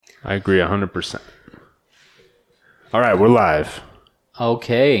I agree 100%. All right, we're live.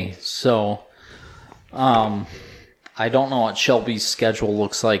 Okay, so I don't know what Shelby's schedule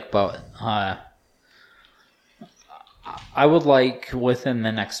looks like, but I would like within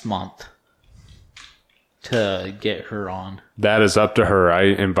the next month to get her on. That is up to her. I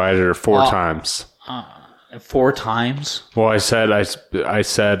invited her 4 times. 4 times? Well, I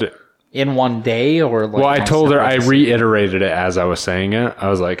said In one day, or like? Well, I told her, I reiterated it as I was saying it. I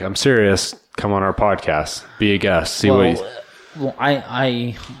was like, I'm serious. Come on our podcast. Be a guest. See what you... Well,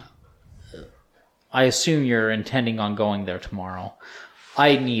 I assume you're intending on going there tomorrow.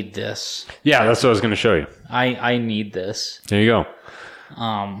 I need this. Yeah, that's what I was going to show you. I need this. There you go.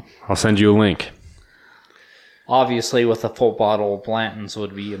 I'll send you a link. Obviously, with a full bottle of Blanton's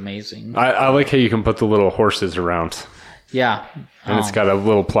would be amazing. I like how you can put the little horses around. Yeah. And it's got a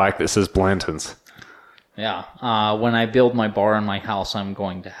little plaque that says Blanton's. Yeah. When I build my bar in my house, I'm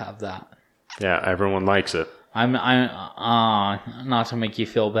going to have that. Yeah, everyone likes it. I'm not to make you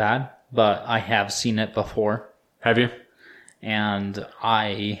feel bad, but I have seen it before. Have you? And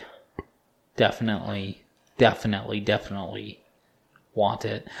I definitely want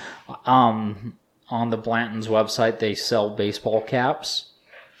it. On the Blanton's website, they sell baseball caps.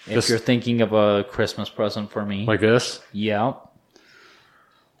 If you're thinking of a Christmas present for me. Like this? Yeah.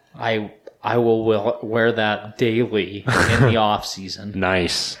 I will wear that daily in the off season.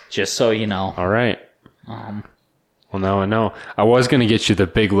 Nice. Just so you know. All right. Well, now I know. I was going to get you the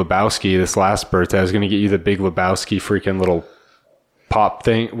Big Lebowski this last birthday. I was going to get you the Big Lebowski freaking little pop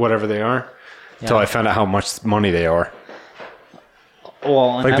thing, whatever they are, until I found out how much money they are.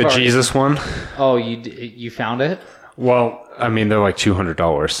 Well, like the Jesus one. Oh, you found it? Well, I mean, they're like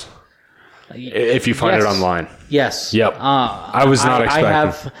 $200 if you find it online. Yes. Yep. I was not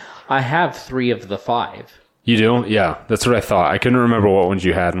expecting. I have 3 of the 5. You do? Yeah, that's what I thought. I couldn't remember what ones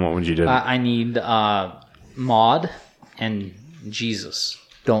you had and what ones you didn't. I need Maud and Jesus.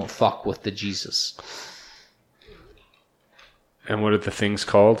 Don't fuck with the Jesus. And what are the things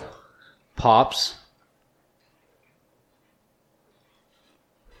called? Pops.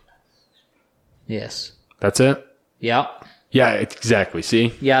 Yes. That's it? Yep. Yeah, exactly.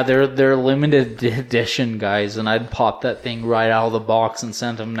 See? Yeah, they're limited edition, guys, and I'd pop that thing right out of the box and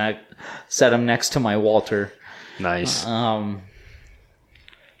set them next to my Walter. Nice.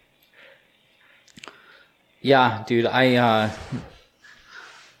 Yeah, dude, I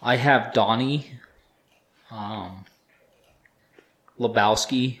have Donnie,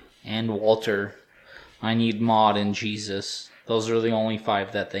 Lebowski, and Walter. I need Maud and Jesus. Those are the only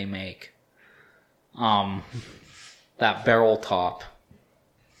 5 that they make. That barrel top.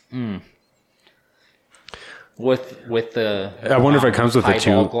 With the I wonder if it comes with the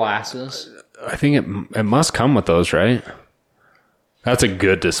 2 glasses. I think it must come with those, right? That's a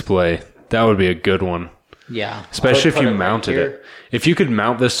good display. That would be a good one. Yeah. Especially if you mounted it. If you could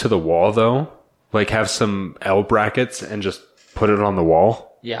mount this to the wall though, like have some L brackets and just put it on the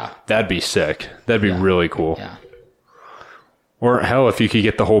wall. Yeah. That'd be sick. That'd be really cool. Yeah. Or hell, if you could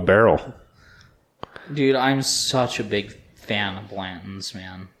get the whole barrel. Dude, I'm such a big fan of Blanton's,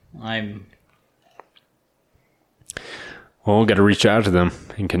 man. Well, we've got to reach out to them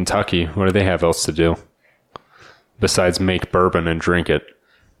in Kentucky. What do they have else to do besides make bourbon and drink it?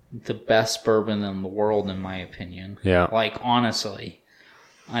 The best bourbon in the world, in my opinion. Yeah. Like, honestly.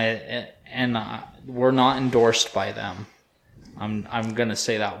 We're not endorsed by them. I'm going to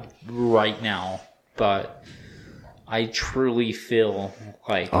say that right now. But I truly feel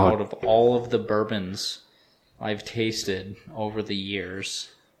like out of all of the bourbons I've tasted over the years,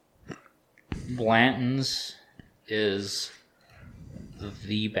 Blanton's is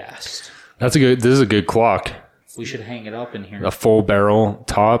the best. This is a good clock. We should hang it up in here. A full barrel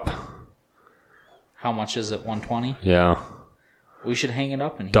top. How much is it? 120? Yeah. We should hang it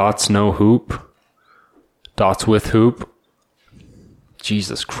up in here. Dots no hoop. Dots with hoop.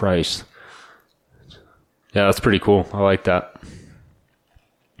 Jesus Christ. Yeah, that's pretty cool. I like that.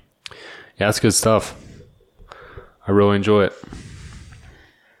 Yeah, that's good stuff. I really enjoy it.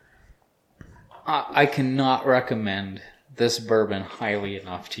 I cannot recommend this bourbon highly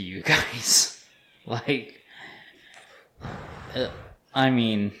enough to you guys. I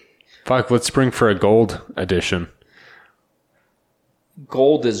mean... Fuck, let's spring for a gold edition.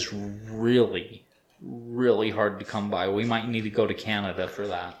 Gold is really, really hard to come by. We might need to go to Canada for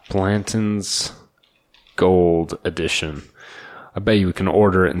that. Blanton's Gold Edition. I bet you can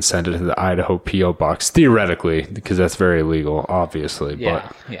order it and send it to the Idaho P.O. Box. Theoretically, because that's very illegal, obviously. Yeah,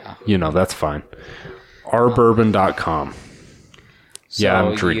 but, that's fine. Ourbourbon.com. So yeah,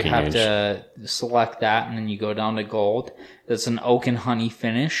 I'm drinking you have age. to select that, and then you go down to gold. It's an oak and honey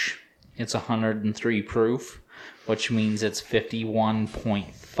finish. It's 103 proof, which means it's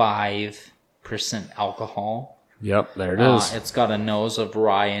 51.5% alcohol. Yep, there it is. It's got a nose of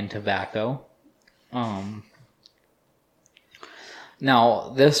rye and tobacco. Now,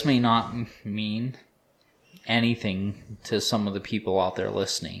 this may not mean anything to some of the people out there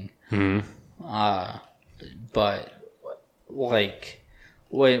listening. But like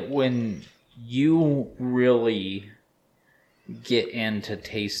when you really get into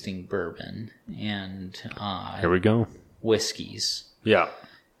tasting bourbon and Here we go. whiskeys Yeah.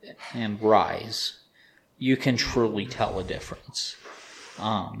 and ryes, you can truly tell a difference.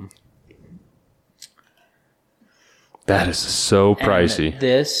 That is so pricey. And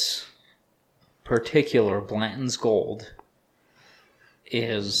this particular Blanton's Gold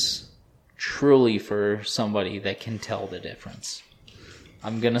is truly for somebody that can tell the difference.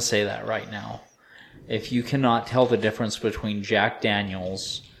 I'm going to say that right now. If you cannot tell the difference between Jack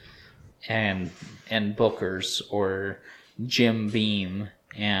Daniels and Booker's or Jim Beam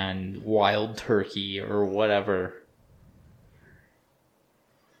and Wild Turkey or whatever,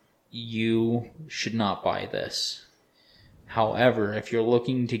 you should not buy this. However, if you're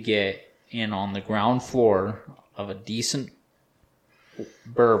looking to get in on the ground floor of a decent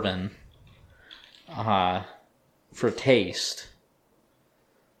bourbon for taste,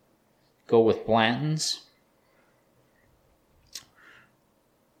 go with Blanton's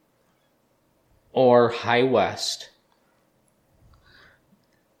or High West,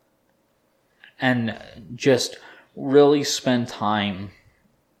 and just really spend time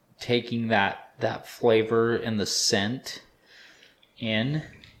taking that flavor and the scent in.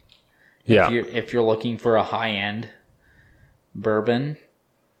 Yeah. If you're looking for a high-end bourbon,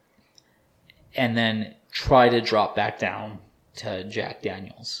 and then try to drop back down to Jack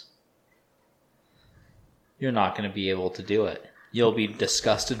Daniels. You're not going to be able to do it. You'll be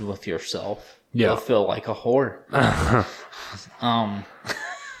disgusted with yourself. Yeah. You'll feel like a whore.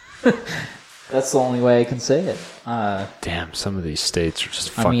 That's the only way I can say it. Damn, some of these states are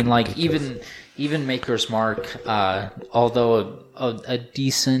just I fucking mean, like, ridiculous. even Maker's Mark, although a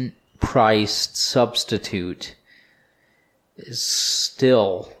decent priced substitute, is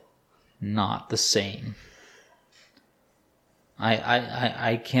still not the same.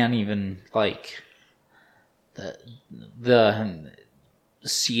 I can't even, like, the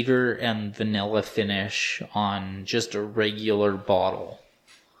cedar and vanilla finish on just a regular bottle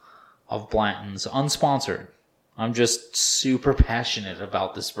of Blanton's, unsponsored. I'm just super passionate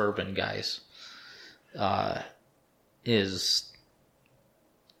about this bourbon, guys. Is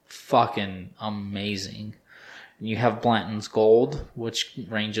fucking amazing. And you have Blanton's Gold, which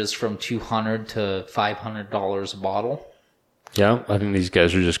ranges from $200 to $500 a bottle. Yeah, I think these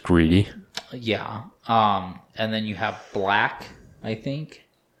guys are just greedy. Yeah. And then you have Black, I think,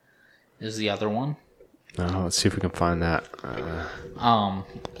 is the other one. Let's see if we can find that.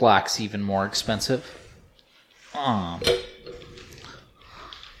 Black's even more expensive.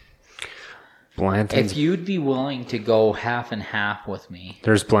 Blanton's. If you'd be willing to go half and half with me,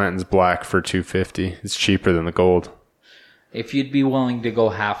 There's Blanton's Black for $250. It's cheaper than the gold. if you'd be willing to go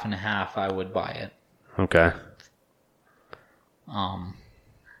half and half, I would buy it. Okay.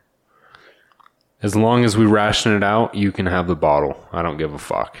 As long as we ration it out, you can have the bottle. I don't give a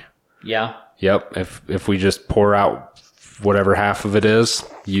fuck. Yeah. Yep. If we just pour out whatever half of it is,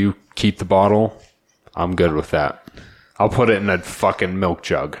 you keep the bottle. I'm good with that. I'll put it in a fucking milk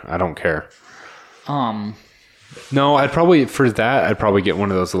jug. I don't care. No, I'd probably get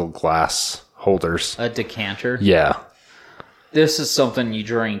one of those little glass holders. A decanter. Yeah. This is something you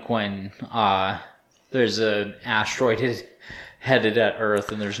drink when there's an asteroid headed at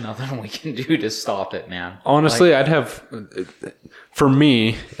Earth and there's nothing we can do to stop it, man. Honestly, I'd have, for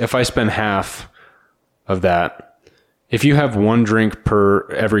me, if I spend half of that, if you have one drink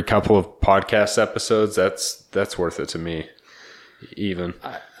per every couple of podcast episodes, that's worth it to me. Even.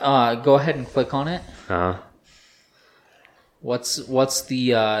 Go ahead and click on it. Uh-huh. What's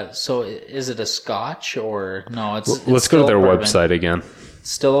the so is it a Scotch or no? It's Let's go to their bourbon. website again. It's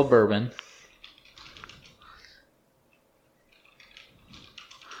still a bourbon.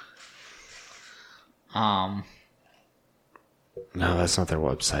 No, that's not their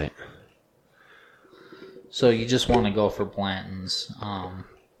website. So you just want to go for Blanton's.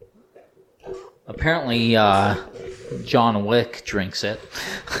 Apparently, John Wick drinks it.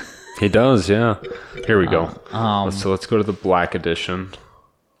 He does, yeah. Here we go. Let's go to the Black Edition.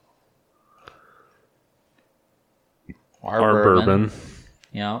 Our bourbon.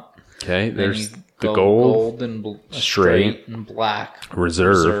 Yeah. Okay, Then there's you the go gold, and straight, and black.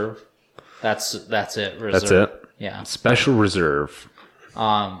 reserve. That's it. Reserve. That's it. Yeah. Special reserve.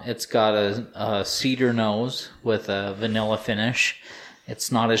 It's got a cedar nose with a vanilla finish.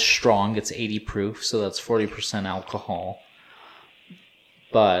 It's not as strong. It's 80 proof, so that's 40% alcohol.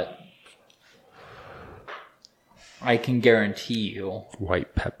 But I can guarantee you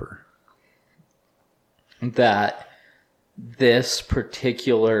White pepper. that this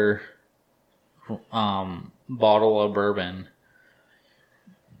particular bottle of bourbon,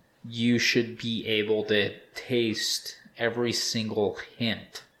 you should be able to taste every single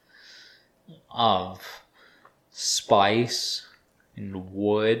hint of spice and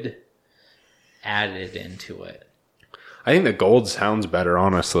wood added into it. I think the gold sounds better,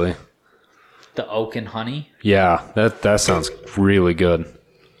 honestly. The oak and honey? Yeah, that sounds really good.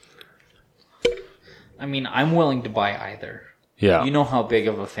 I mean, I'm willing to buy either. Yeah. You know how big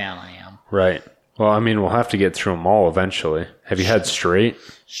of a fan I am. Right. Well, I mean, we'll have to get through them all eventually. Have you had straight?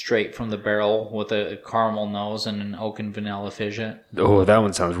 Straight from the barrel with a caramel nose and an oak and vanilla fidget. Oh, that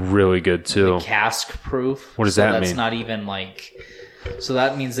one sounds really good too. Cask proof. What does that mean? That's not even like... So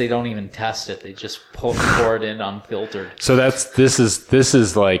that means they don't even test it. They just pour it in unfiltered. So this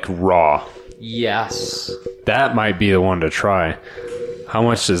is like raw. Yes. That might be the one to try. How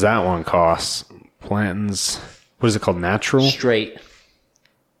much does that one cost? Blanton's, what is it called? Natural? Straight.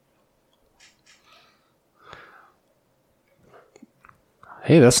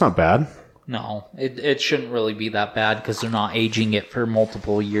 Hey, that's not bad. No, it shouldn't really be that bad because they're not aging it for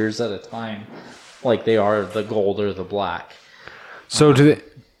multiple years at a time like they are the gold or the black. So do they...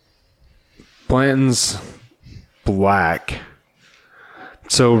 Blanton's black.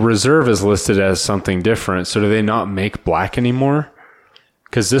 So reserve is listed as something different. So do they not make black anymore?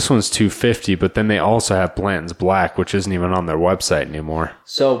 Because this one's $250, but then they also have Blanton's black, which isn't even on their website anymore.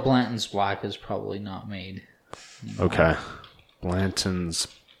 So Blanton's black is probably not made anymore. Okay. Blanton's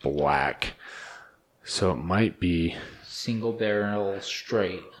black. So it might be... Single barrel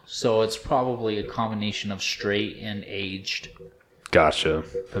straight. So it's probably a combination of straight and aged. Gotcha.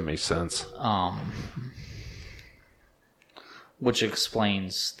 That makes sense. Which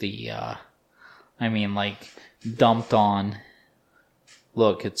explains the, dumped on.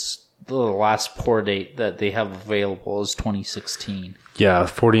 Look, it's the last pour date that they have available is 2016. Yeah,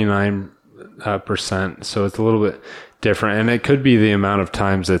 49%. So it's a little bit different. And it could be the amount of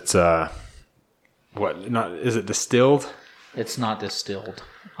times it's, is it distilled? It's not distilled.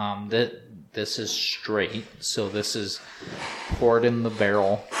 This is straight. So this is poured in the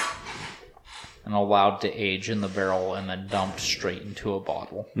barrel and allowed to age in the barrel and then dumped straight into a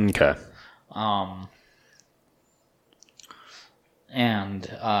bottle. Okay.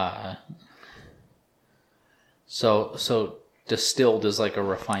 So distilled is like a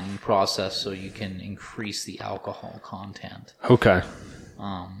refining process, so you can increase the alcohol content. Okay.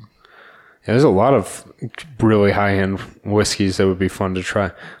 Yeah, there's a lot of really high-end whiskeys that would be fun to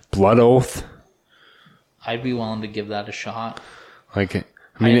try. Blood Oath. I'd be willing to give that a shot.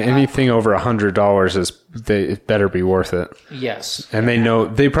 Anything over $100 it better be worth it. Yes. And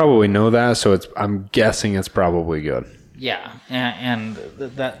they probably know that, so I'm guessing it's probably good. Yeah, and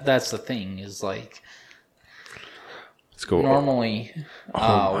that's the thing is like. Let's go. Normally,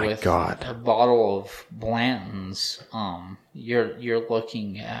 with God. a bottle of Blanton's, you're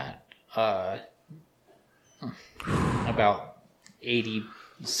looking at about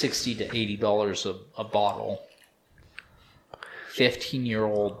 $60 to $80 a bottle.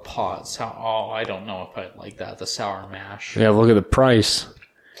 15-year-old pots. I don't know if I'd like that. The sour mash. Yeah, look at the price.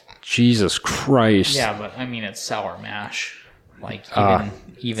 Jesus Christ. Yeah, but I mean it's sour mash. Like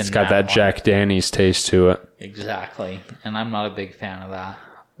even it's got that Jack Daniels taste to it. Exactly, and I'm not a big fan of that.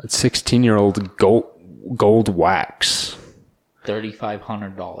 It's 16-year-old gold wax.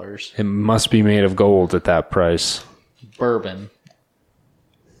 $3,500. It must be made of gold at that price. Bourbon.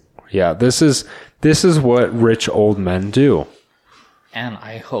 Yeah, this is what rich old men do. And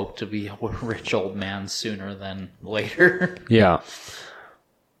I hope to be a rich old man sooner than later. Yeah.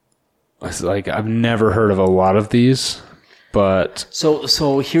 It's like I've never heard of a lot of these, but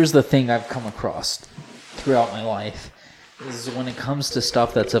so here's the thing I've come across throughout my life is when it comes to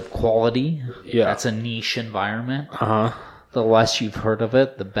stuff that's of quality, that's a niche environment. The less you've heard of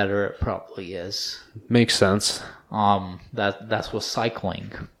it, the better it probably is. Makes sense. That's with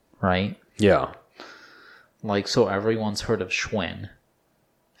cycling, right? Yeah. Like, so everyone's heard of Schwinn.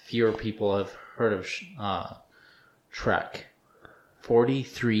 Fewer people have heard of Trek.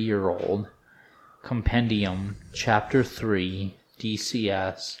 43-year-old Compendium, Chapter 3,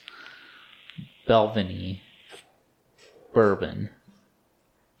 DCS, Belvini, Bourbon.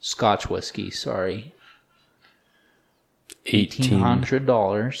 Scotch whiskey, sorry.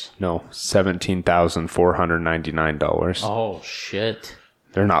 $1,800. No, $17,499. Oh, shit.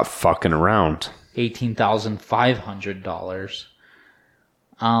 They're not fucking around. $18,500.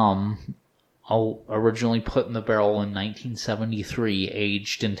 Originally put in the barrel in 1973,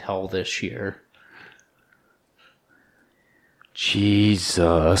 aged until this year.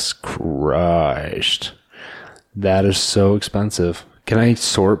 Jesus Christ. That is so expensive. Can I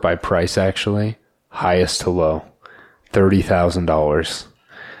sort by price, actually? Highest to low. $30,000.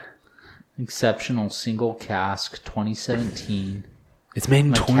 Exceptional single cask, 2017. It's made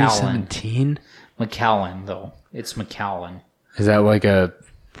in 2017? Macallan, though. It's Macallan. Is that like a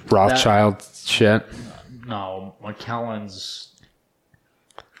Rothschild shit? No, Macallan's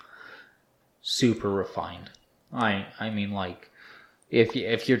super refined. I mean, like,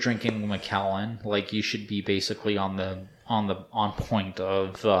 if you're drinking Macallan, like, you should be basically on point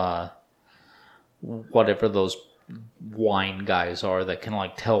of whatever those wine guys are that can,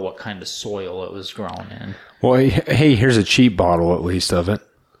 like, tell what kind of soil it was grown in. Well, hey, here's a cheap bottle at least of it.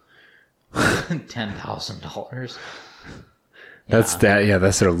 $10,000. That's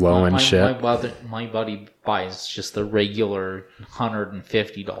their low end shit. My buddy buys just the regular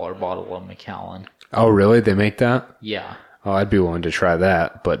 $150 bottle of Macallan. Oh, really? They make that? Yeah. Oh, I'd be willing to try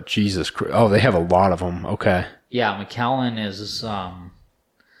that, but Jesus Christ. Oh, they have a lot of them. Okay. Yeah, Macallan is, and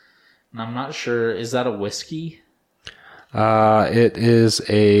I'm not sure, is that a whiskey? It is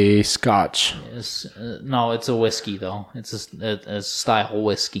a Scotch. No, it's a whiskey, though. It's a style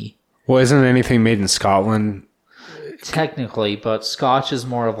whiskey. Well, isn't anything made in Scotland? Technically, but Scotch is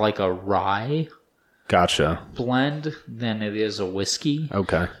more of like a rye Gotcha. blend than it is a whiskey.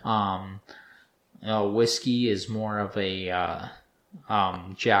 Okay. Whiskey is more of a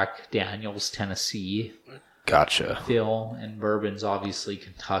Jack Daniel's Tennessee Gotcha. feel, and bourbon's obviously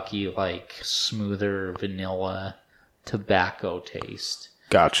Kentucky, like smoother vanilla tobacco taste.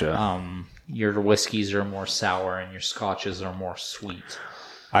 Gotcha. Your whiskeys are more sour and your scotches are more sweet.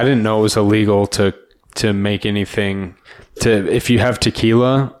 I didn't know it was illegal to make anything if you have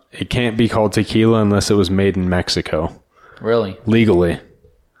tequila, it can't be called tequila unless it was made in Mexico. Really? Legally.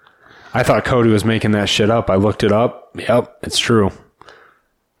 I thought Cody was making that shit up. I looked it up. Yep, it's true.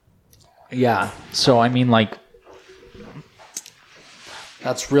 Yeah. So I mean, like,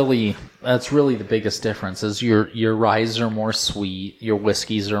 that's really the biggest difference is your ryes are more sweet, your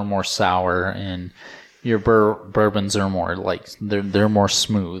whiskeys are more sour, and your bourbons are more like they're more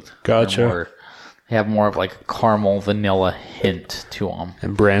smooth. Gotcha. They have more of like a caramel vanilla hint to them.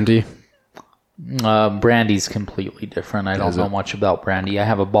 And brandy? Brandy's completely different. I don't know much about brandy. I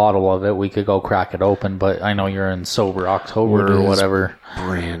have a bottle of it. We could go crack it open, but I know you're in sober October or whatever.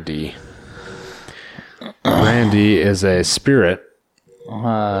 Brandy. Brandy is a spirit.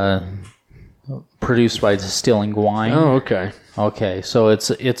 Produced by distilling wine. Oh, okay. Okay, so it's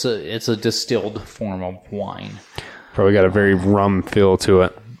a distilled form of wine. Probably got a very rum feel to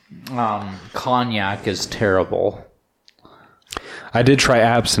it. Cognac is terrible. I did try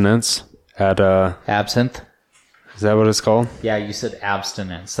abstinence at Absinthe? Is that what it's called? Yeah, you said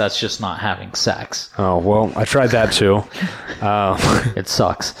abstinence. That's just not having sex. Oh, well, I tried that too. It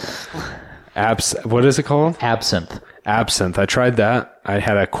sucks. What is it called? Absinthe. Absinthe. I tried that. I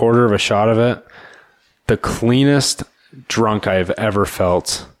had a quarter of a shot of it. The cleanest drunk I have ever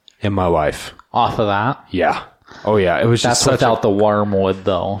felt in my life. Off of that? Yeah. Oh, yeah. It was just That's without the wormwood,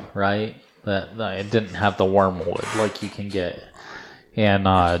 though, right? That it didn't have the wormwood like you can get in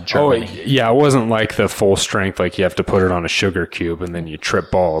Germany. Oh, yeah. It wasn't like the full strength, like you have to put it on a sugar cube and then you trip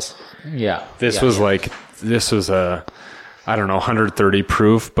balls. Yeah. This was a, I don't know, 130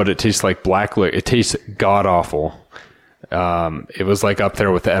 proof, but it tastes like black liquor. It tastes god awful. It was like up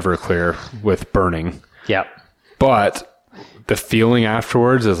there with the Everclear with burning. Yep. But the feeling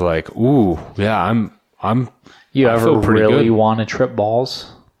afterwards is like, ooh, yeah, I'm. You I ever feel pretty really good. want to trip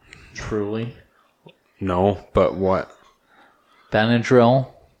balls? Truly. No, but what?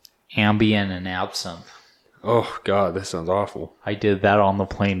 Benadryl, Ambien, and absinthe. Oh God, this sounds awful. I did that on the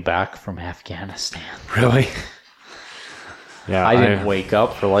plane back from Afghanistan. Really? Yeah, I didn't wake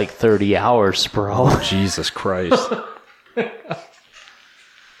up for like 30 hours, bro. Jesus Christ.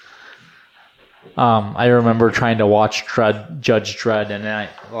 I remember trying to watch Judge Dredd, and I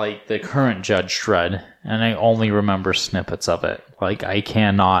like the current Judge Dredd, and I only remember snippets of it. Like, I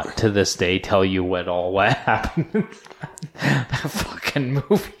cannot to this day tell you what happened in that fucking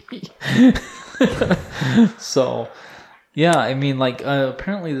movie. So, yeah, I mean, like,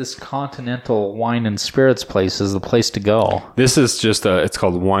 apparently this Continental Wine and Spirits place is the place to go. This is just it's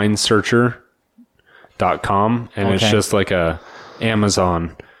called winesearcher.com, and it's just like a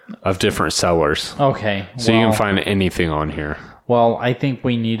Amazon of different sellers. Okay. So you can find anything on here. Well, I think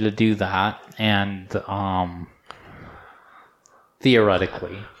we need to do that and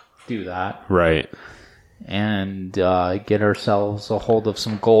theoretically do that. Right. And get ourselves a hold of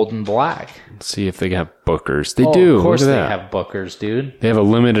some Golden Black. See if they have Bookers. They do. Of course Look at they that. have Bookers, dude. They have a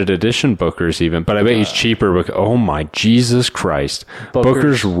limited edition Bookers even, but I bet he's cheaper. Oh my Jesus Christ!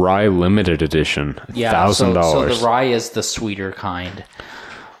 Booker's Rye limited edition, Yeah, $1,000. so the rye is the sweeter kind.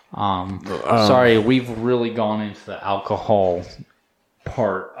 Sorry, we've really gone into the alcohol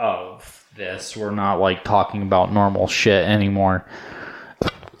part of this. We're not like talking about normal shit anymore.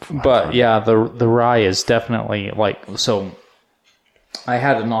 But yeah, the rye is definitely like, so I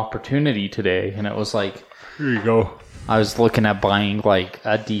had an opportunity today and it was like, Here you go. I was looking at buying like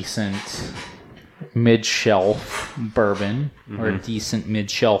a decent mid-shelf bourbon or a decent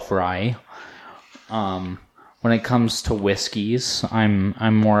mid-shelf rye. When it comes to whiskeys,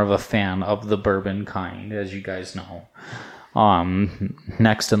 I'm more of a fan of the bourbon kind, as you guys know.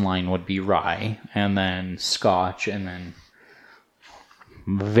 Next in line would be rye, and then Scotch, and then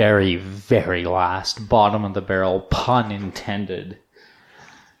very, very last, bottom of the barrel, pun intended,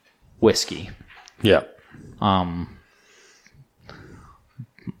 whiskey. Yeah.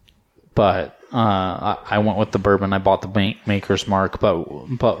 But I went with the bourbon. I bought the Maker's Mark,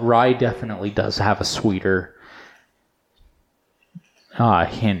 but rye definitely does have a sweeter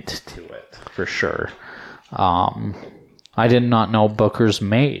hint to it for sure. I did not know Booker's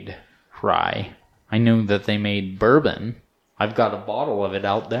made rye. I knew that they made bourbon. I've got a bottle of it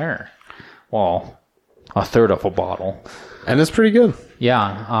out there. Well, a third of a bottle. And it's pretty good. Yeah,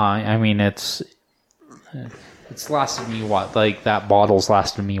 I mean it's lasted me what, like that bottle's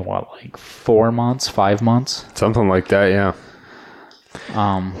lasted me what, like 4 months, 5 months, Something like that, yeah.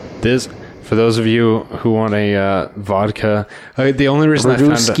 This, for those of you who want a vodka, the only reason I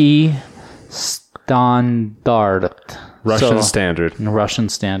found Ruski Standard. Russian Standard. Russian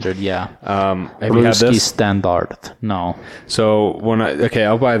Standard, yeah. Have you had Ruski this? Standard. No. So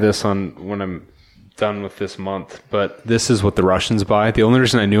I'll buy this when I'm done with this month. But this is what the Russians buy. The only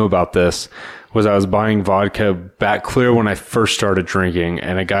reason I knew about this was I was buying vodka back clear when I first started drinking,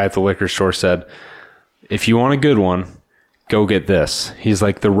 and a guy at the liquor store said, "If you want a good one, go get this." He's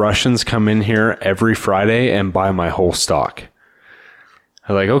like, "The Russians come in here every Friday and buy my whole stock."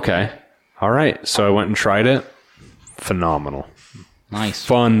 I'm like, "Okay, all right." So I went and tried it. Phenomenal. Nice.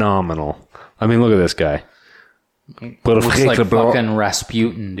 Phenomenal. I mean, look at this guy. Looks like fucking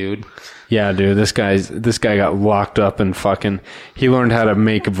Rasputin, dude. Yeah, dude, this guy got locked up and he learned how to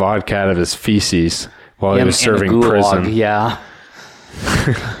make vodka out of his feces while he was serving in a gulag, prison. Yeah.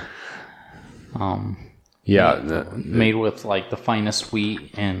 Yeah. Made with like the finest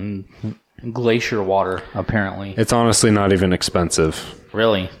wheat and glacier water, apparently. It's honestly not even expensive.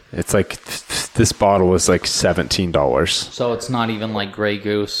 Really? It's like this bottle is like $17. So it's not even like Grey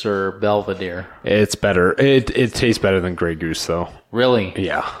Goose or Belvedere. It's better. It tastes better than Grey Goose though. Really?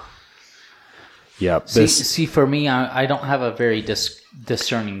 Yeah. Yep. See, for me, I don't have a very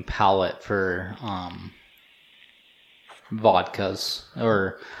discerning palate for vodkas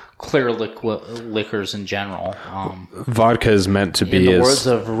or clear liquors in general. Vodka is meant to be. In the words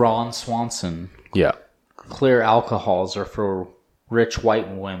of Ron Swanson, yeah. Clear alcohols are for rich white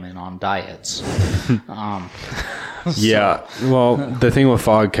women on diets. Yeah. Well, the thing with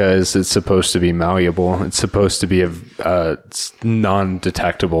vodka is it's supposed to be malleable. It's supposed to be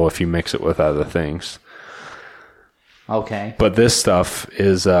non-detectable if you mix it with other things. Okay. But this stuff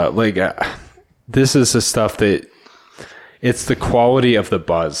is this is the stuff that it's the quality of the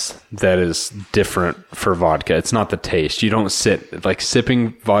buzz that is different for vodka. It's not the taste. You don't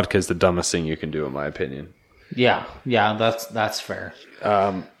sipping vodka is the dumbest thing you can do, in my opinion. Yeah, that's fair.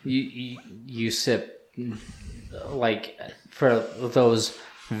 You sip, like, for those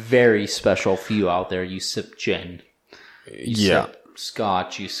very special few out there, you sip gin. You sip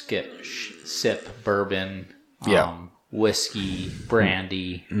Scotch. You sip bourbon. Whiskey,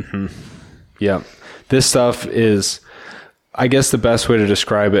 brandy. Mm-hmm. Yeah, this stuff is. I guess the best way to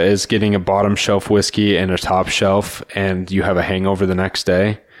describe it is getting a bottom shelf whiskey and a top shelf, and you have a hangover the next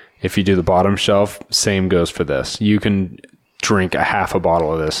day. If you do the bottom shelf, same goes for this. You can drink a half a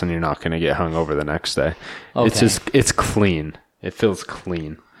bottle of this and you're not going to get hungover the next day. Okay. It's clean. It feels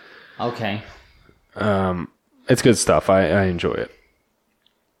clean. Okay. It's good stuff. I enjoy it.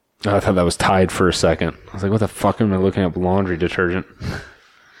 I thought that was tied for a second. I was like, what the fuck am I looking up laundry detergent?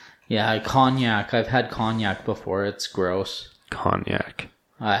 Yeah, cognac. I've had cognac before. It's gross. Cognac.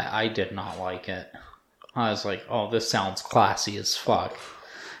 I did not like it. I was like, oh, this sounds classy as fuck.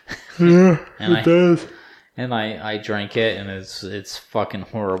 Yeah, it does. And I drank it, and it's fucking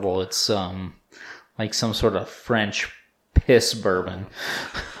horrible. It's like some sort of French piss bourbon.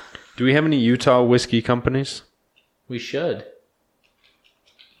 Do we have any Utah whiskey companies? We should.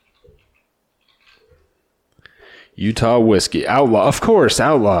 Utah whiskey. Outlaw. Of course,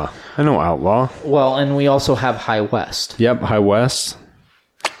 Outlaw. I know Outlaw. Well, and we also have High West. Yep, High West.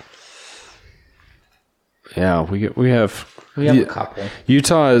 Yeah, we have a couple.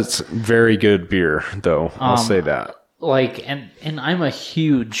 Utah is very good beer, though. I'll say that. Like, and I'm a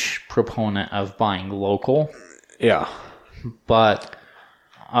huge proponent of buying local. Yeah. But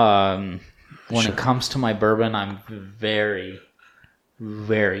when it comes to my bourbon, I'm very,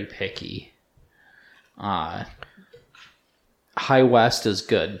 very picky. High West is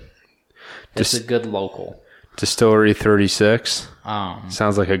good. It's a good local. Distillery 36.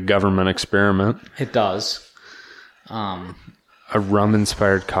 Sounds like a government experiment. It does. A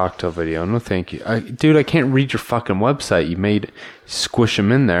rum-inspired cocktail video. No, thank you. Dude, I can't read your fucking website. You made squish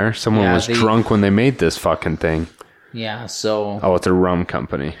them in there. Someone was drunk when they made this fucking thing. Yeah, so... Oh, it's a rum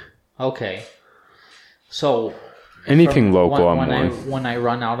company. Okay. So... Anything local, when I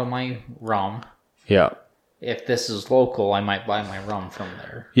run out of my rum... Yeah. If this is local, I might buy my rum from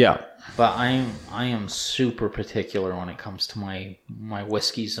there. Yeah. But I am super particular when it comes to my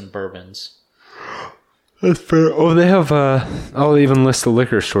whiskeys and bourbons. That's fair. Oh, they have I'll even list the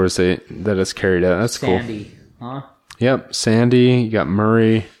liquor stores that it's carried at. That's Sandy, cool. Huh? Yep, Sandy. You got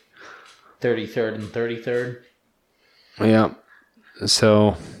Murray. 33rd and 33rd. Yeah.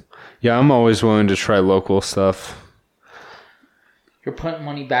 So, yeah, I'm always willing to try local stuff. You're putting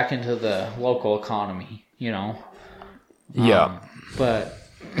money back into the local economy, you know. Yeah. But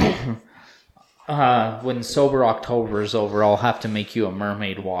when Sober October is over, I'll have to make you a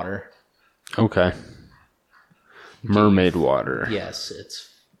mermaid water. Okay. Mermaid water. Yes,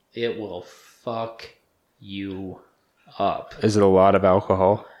 it will fuck you up. Is it a lot of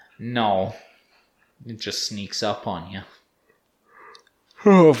alcohol? No. It just sneaks up on you.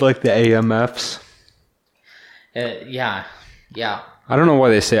 Oh, like the AMFs? Yeah. I don't know why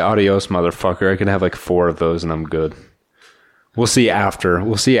they say adios, motherfucker. I can have like 4 of those and I'm good. We'll see after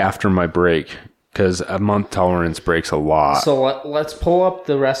my break, because a month tolerance breaks a lot. So let's pull up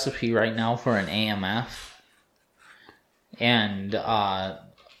the recipe right now for an AMF. And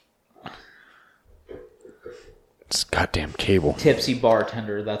it's goddamn cable. Tipsy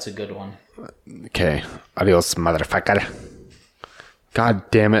Bartender, that's a good one. Okay. Adios, motherfucker. God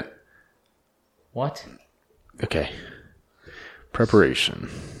damn it. What? Okay. Preparation.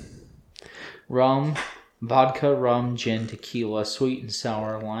 Rum, vodka, rum, gin, tequila, sweet and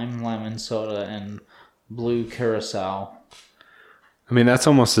sour, lime, lemon, soda, and blue curacao. I mean, that's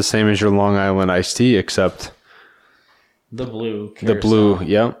almost the same as your Long Island iced tea, except... The blue curacao. The blue,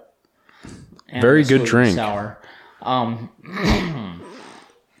 yep. And very good drink. Sour.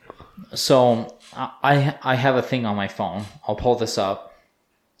 So I have a thing on my phone. I'll pull this up,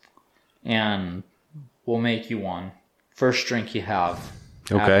 and we'll make you one. First drink you have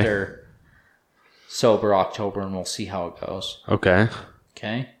after Sober October, and we'll see how it goes. Okay.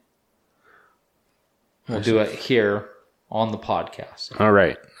 Okay. We'll do it here on the podcast. All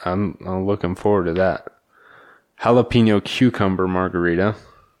right. I'm looking forward to that. Jalapeno cucumber margarita.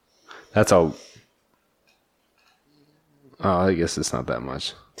 That's all. Oh, I guess it's not that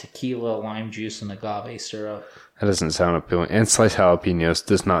much. Tequila, lime juice, and agave syrup. That doesn't sound appealing. And sliced jalapenos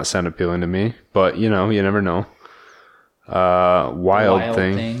does not sound appealing to me. But, you know, you never know. Wild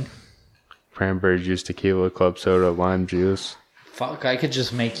thing. Cranberry juice, tequila, club soda, lime juice. Fuck, I could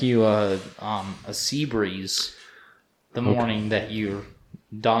just make you a sea breeze the morning that you're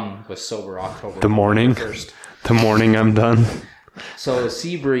done with Sober October. The morning? First. The morning I'm done. So a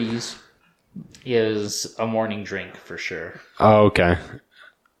sea breeze is a morning drink for sure. Oh, okay.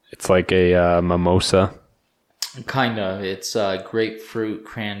 It's like a mimosa. Kind of. It's grapefruit,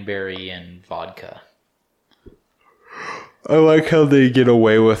 cranberry, and vodka. I like how they get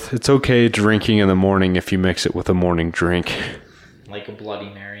away with it's okay drinking in the morning if you mix it with a morning drink. Like a Bloody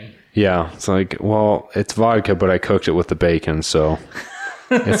Mary. Yeah. It's like, well, it's vodka, but I cooked it with the bacon, so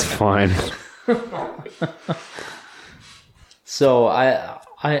it's fine. So I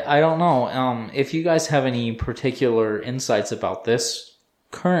don't know. If you guys have any particular insights about this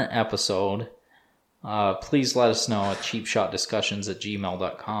current episode, please let us know at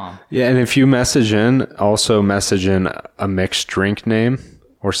cheapshotdiscussions@gmail.com. Yeah, and if you also message in a mixed drink name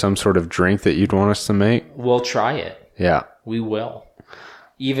or some sort of drink that you'd want us to make. We'll try it. Yeah. We will.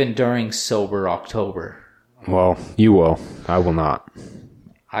 Even during Sober October. Well, you will. I will not.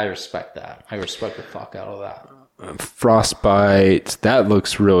 I respect that. I respect the fuck out of that. Frostbite. That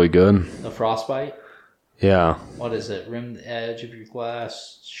looks really good. The Frostbite? Yeah. What is it? Rim the edge of your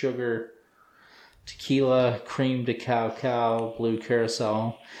glass, sugar, tequila, cream de cacao, blue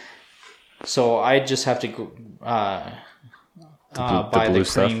curacao. So I just have to buy the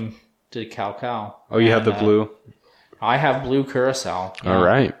cream de cacao. Oh, you have the blue? I have blue curacao. Yeah. All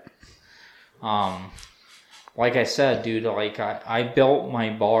right. Like I said, dude, like I built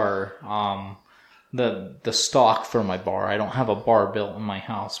my bar, the stock for my bar. I don't have a bar built in my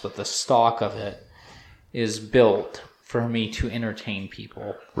house, but the stock of it is built for me to entertain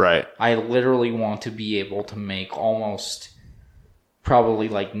people. Right. I literally want to be able to make almost probably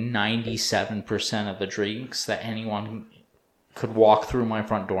like 97% of the drinks that anyone could walk through my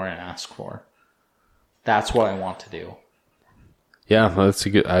front door and ask for. That's what I want to do. Yeah, well, that's a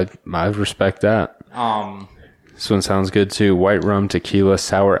good. I respect that. This one sounds good too. White rum, tequila,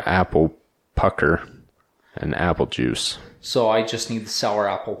 sour apple pucker, and apple juice. So I just need the sour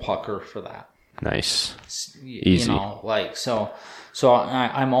apple pucker for that. Nice. Easy. You know, like so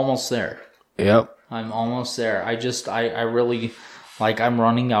I'm almost there. Yep. I'm almost there. I really like. I'm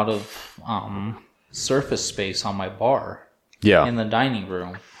running out of surface space on my bar. Yeah. In the dining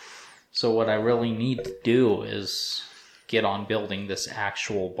room. So what I really need to do is get on building this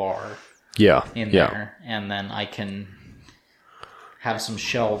actual bar. Yeah. In there, and then I can have some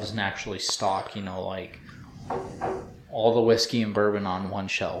shelves and actually stock, you know, like all the whiskey and bourbon on one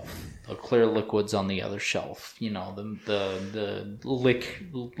shelf, the clear liquids on the other shelf, you know, the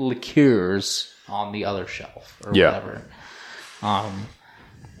liqueurs on the other shelf or whatever.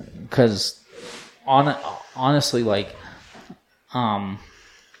 Because honestly, like, for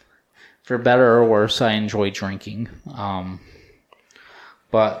better or worse, I enjoy drinking.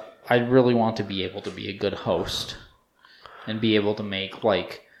 But I really want to be able to be a good host and be able to make,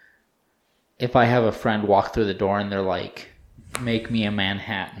 like, if I have a friend walk through the door and they're like, make me a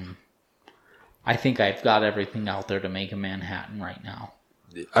Manhattan, I think I've got everything out there to make a Manhattan right now.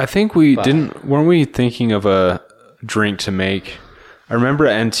 I think weren't we thinking of a drink to make? I remember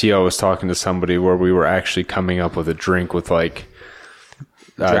at NTO I was talking to somebody where we were actually coming up with a drink with like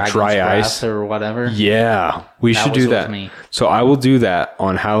dry ice or whatever. Yeah, we should do that. So I will do that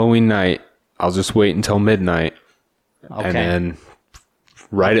on Halloween night. I'll just wait until midnight, and then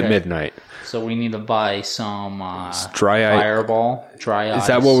at midnight. So we need to buy some dry Fireball. Dry ice. Is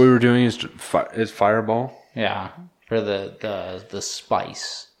that what we were doing? Is Fireball? Yeah, for the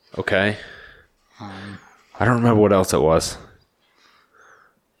spice. Okay. I don't remember what else it was.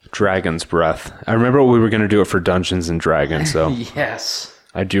 Dragon's Breath. I remember we were going to do it for Dungeons and Dragons, though. Yes.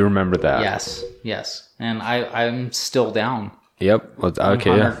 I do remember that. Yes. And I'm still down. Yep. Okay.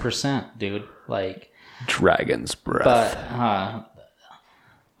 100%, dude. Like Dragon's Breath. But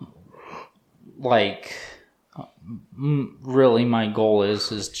like really my goal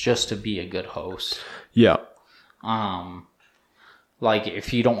is just to be a good host. Yeah. Like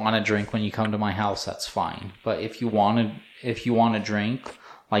if you don't want to drink when you come to my house, that's fine. But if you want to drink,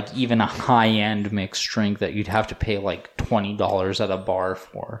 like even a high-end mixed drink that you'd have to pay like $20 at a bar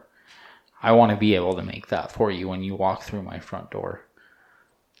for, I want to be able to make that for you when you walk through my front door.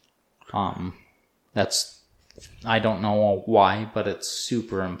 I don't know why, but it's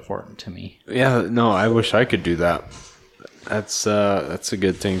super important to me. Yeah, no, I wish I could do that. That's a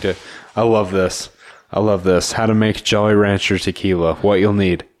good thing to. I love this. How to make Jolly Rancher tequila. What you'll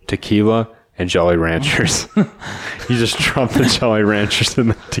need: tequila and Jolly Ranchers. You just drop the Jolly Ranchers in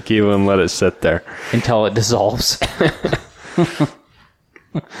the tequila and let it sit there until it dissolves.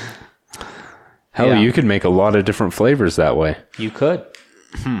 Hell, you could make a lot of different flavors that way. You could.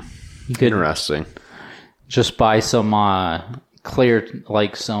 You could. Interesting. Just buy some clear,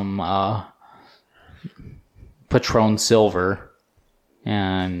 like some Patron Silver,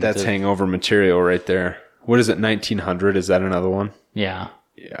 and that's hangover material right there. What is it? 1900? Is that another one? Yeah.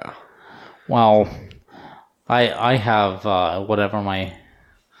 Yeah. Well, I have whatever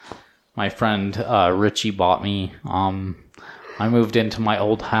my friend Richie bought me. I moved into my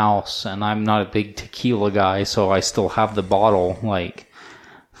old house, and I'm not a big tequila guy, so I still have the bottle. Like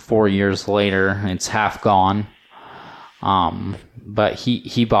 4 years later, it's half gone. But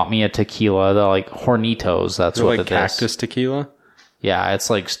he bought me a tequila, the like Hornitos. That's what it is. Cactus tequila. Yeah, it's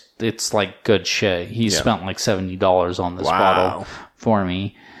like good shit. He spent like $70 on this bottle for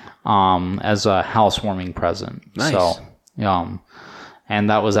me, as a housewarming present. Nice. So, and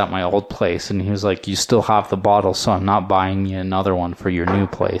that was at my old place, and he was like, "You still have the bottle, so I'm not buying you another one for your new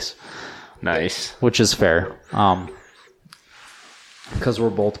place." Nice, which is fair. Because we're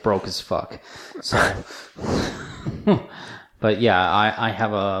both broke as fuck. So, but yeah, I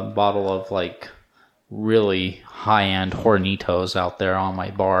have a bottle of like really high-end Hornitos out there on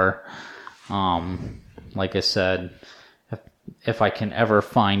my bar. like I said, if I can ever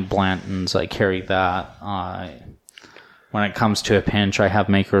find Blanton's, I carry that. When it comes to a pinch, I have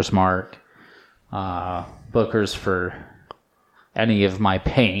Maker's Mark. Booker's for any of my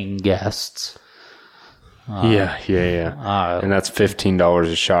paying guests. Yeah. And that's $15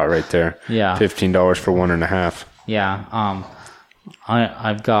 a shot right there. Yeah. $15 for 1.5. Yeah.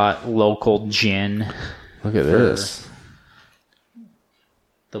 I've got local gin. Look at this.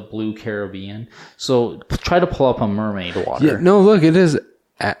 The Blue Caribbean. So try to pull up a mermaid water. Yeah, no, look, it is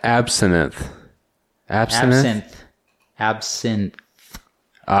absinthe. Absinthe? Absinthe.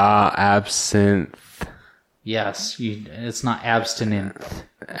 Absinthe. Yes, it's not abstinent.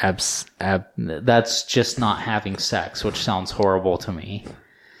 That's just not having sex, which sounds horrible to me.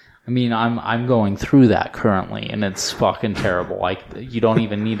 I mean, I'm going through that currently, and it's fucking terrible. Like, you don't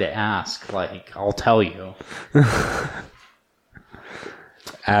even need to ask. Like, I'll tell you.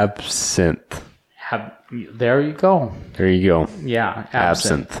 Absinthe. There you go. There you go. Yeah,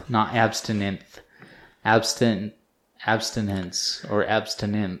 absinthe. Not abstinence. Abstinence or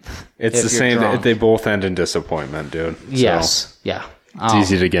abstinence. It's the same. They both end in disappointment, dude. Yes. So yeah. It's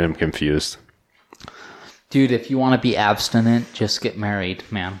easy to get them confused. Dude, if you want to be abstinent, just get married,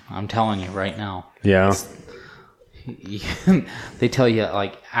 man. I'm telling you right now. Yeah. They tell you,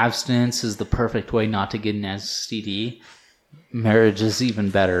 like, abstinence is the perfect way not to get an STD. Marriage is even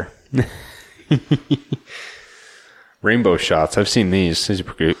better. Rainbow shots. I've seen these. These are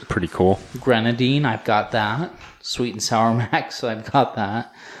pretty cool. Grenadine, I've got that. Sweet and sour max, I've got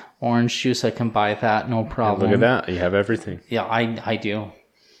that. Orange juice, I can buy that, no problem. Yeah, look at that. You have everything. Yeah, I do.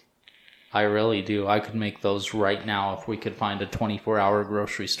 I really do. I could make those right now if we could find a 24-hour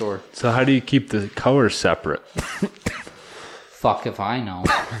grocery store. So how do you keep the colors separate? Fuck if I know.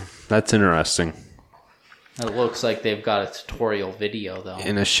 That's interesting. It looks like they've got a tutorial video, though.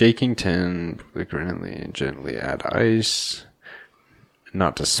 In a shaking tin, gently add ice.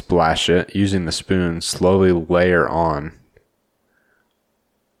 Not to splash it. Using the spoon, slowly layer on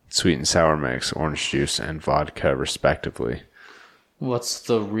sweet and sour mix, orange juice, and vodka, respectively. What's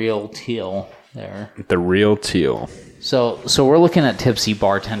the real teal there? The real teal. So we're looking at Tipsy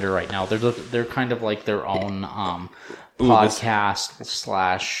Bartender right now. They're kind of like their own podcast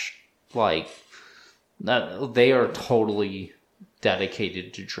slash like that. They are totally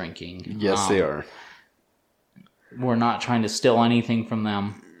dedicated to drinking. Yes, they are. We're not trying to steal anything from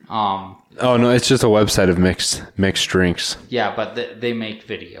them. Oh no, it's just a website of mixed drinks. Yeah, but they make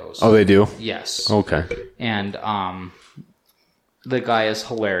videos. Oh, they do? Yes. Okay. And the guy is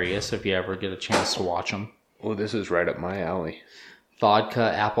hilarious if you ever get a chance to watch him. Well, this is right up my alley. Vodka,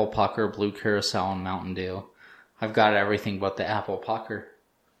 apple pucker, blue curacao, and Mountain Dew. I've got everything but the apple pucker.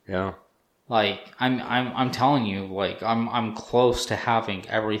 Yeah. Like I'm telling you, like I'm close to having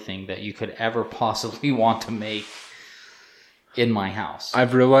everything that you could ever possibly want to make in my house.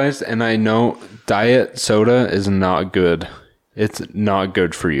 I've realized, and I know, diet soda is not good. It's not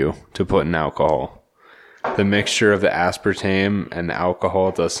good for you to put in alcohol. The mixture of the aspartame and the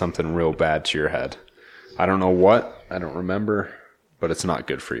alcohol does something real bad to your head. I don't know what. I don't remember, but it's not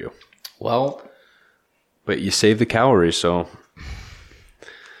good for you. Well, but you save the calories, so.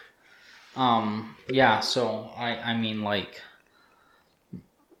 Yeah. So I mean, like,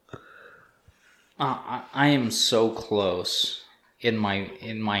 I am so close in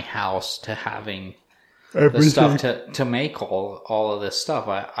my house to having the stuff to make all of this stuff.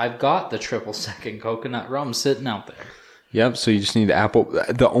 I've got the 2nd coconut rum sitting out there. Yep, so you just need apple.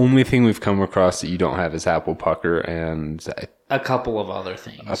 The only thing we've come across that you don't have is apple pucker and a couple of other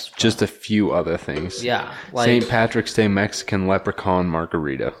things. Just a few other things. Yeah. Like, St. Patrick's Day Mexican Leprechaun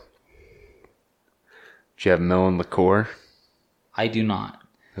Margarita. Do you have melon liqueur? I do not.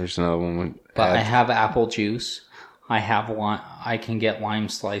 There's another one. But I have apple juice. I can get lime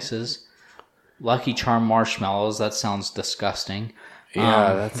slices. Lucky Charm marshmallows. That sounds disgusting.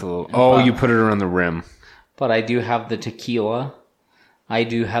 Yeah, that's a little. Oh, you put it around the rim. But I do have the tequila. I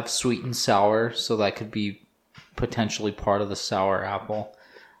do have sweet and sour, so that could be potentially part of the sour apple.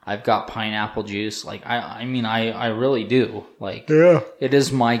 I've got pineapple juice. Like I mean, I really do. Like, yeah. It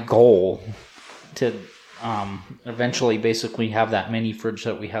is my goal to eventually basically have that mini fridge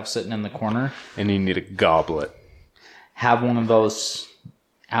that we have sitting in the corner. And you need a goblet. Have one of those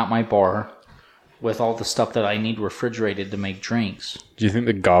at my bar with all the stuff that I need refrigerated to make drinks. Do you think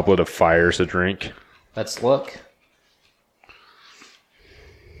the Goblet of Fire is a drink? Let's look.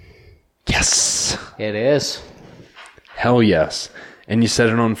 Yes. It is. Hell yes. And you set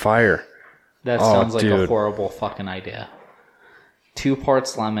it on fire. That sounds like a horrible fucking idea. 2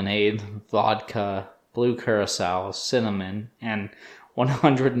 parts lemonade, vodka, blue curacao, cinnamon, and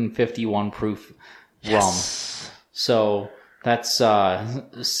 151 proof rum. So that's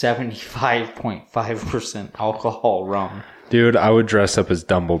 75.5% alcohol rum. Dude, I would dress up as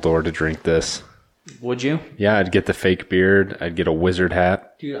Dumbledore to drink this. Would you? Yeah, I'd get the fake beard. I'd get a wizard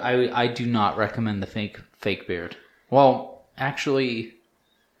hat. Dude, I do not recommend the fake beard. Well, actually,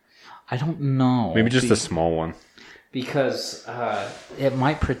 I don't know. Maybe just a small one. Because it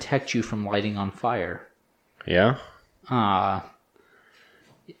might protect you from lighting on fire. Yeah?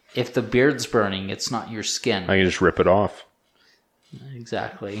 If the beard's burning, it's not your skin. I can just rip it off.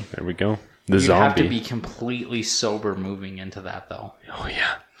 Exactly. There we go. The You'd zombie. have to be completely sober moving into that, though. Oh,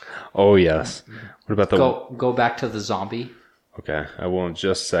 yeah. Oh, yes. What about the... Go back to the zombie. Okay, I will in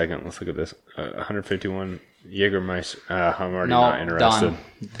just a second. Let's look at this. 151 Jägermeister. I'm already not interested.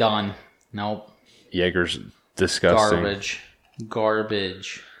 Done. Nope. Jaeger's disgusting.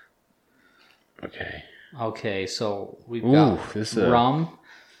 Garbage. Okay, so we've got this rum,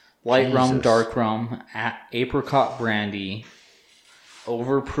 light Jesus. rum, dark rum, apricot brandy,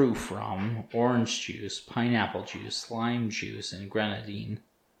 overproof rum, orange juice, pineapple juice, lime juice, and grenadine.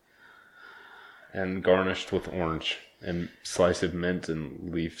 And garnished with orange and slice of mint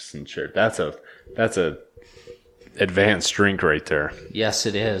and leaves and cherry. That's a advanced drink right there. Yes,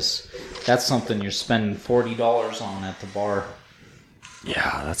 it is. That's something you're spending $40 on at the bar.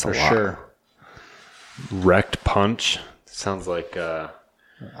 Yeah, that's for a lot. Sure. Wrecked punch. Sounds like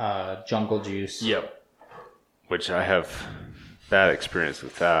jungle juice. Yep. Which I have bad experience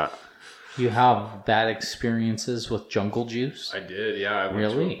with that. You have bad experiences with jungle juice? I did, yeah. I went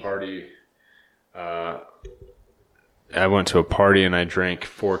Really? to a party. I went to a party and I drank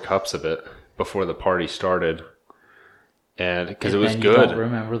 4 cups of it before the party started. And because it was good. You don't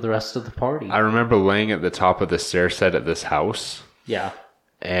remember the rest of the party. I remember laying at the top of the stair set at this house. Yeah.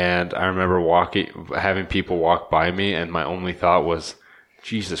 And I remember having people walk by me, and my only thought was,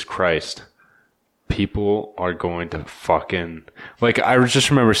 Jesus Christ, people are going to fucking... Like, I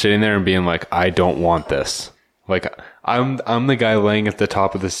just remember sitting there and being like, I don't want this. Like, I'm the guy laying at the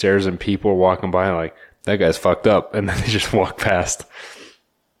top of the stairs, and people are walking by like, that guy's fucked up. And then they just walk past.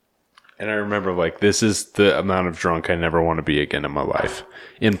 And I remember, like, this is the amount of drunk I never want to be again in my life.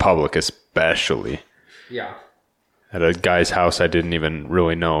 In public, especially. Yeah. At a guy's house I didn't even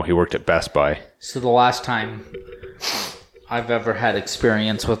really know. He worked at Best Buy. So the last time I've ever had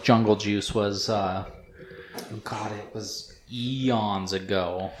experience with jungle juice was, God, it was eons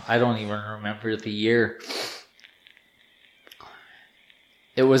ago. I don't even remember the year.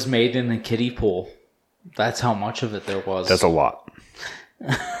 It was made in a kiddie pool. That's how much of it there was. That's a lot.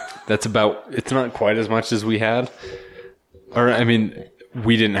 That's about... It's not quite as much as we had. Or, I mean,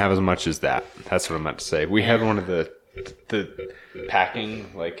 we didn't have as much as that. That's what I meant to say. We had one of the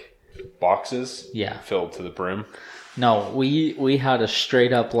packing, like, boxes. Yeah. Filled to the brim. No, we had a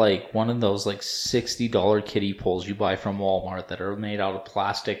straight up, like, one of those, like, $60 kiddie pools you buy from Walmart that are made out of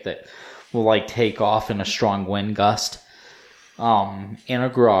plastic that will, like, take off in a strong wind gust. In a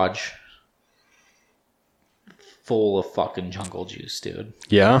garage full of fucking jungle juice, dude.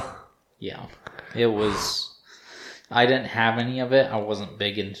 Yeah? Yeah. It was... I didn't have any of it. I wasn't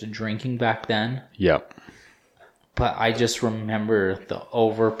big into drinking back then. Yep. But I just remember the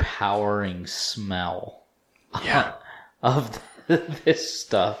overpowering smell of this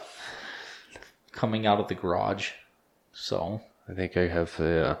stuff coming out of the garage. So... I think I have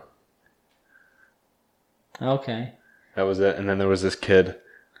the... Okay. That was it. And then there was this kid.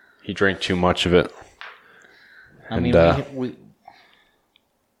 He drank too much of it. And he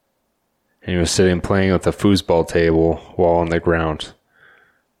was sitting playing with the foosball table while on the ground.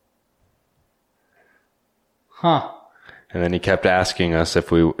 Huh. And then he kept asking us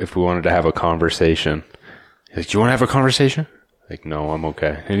if we wanted to have a conversation. He's like, do you want to have a conversation? Like, no, I'm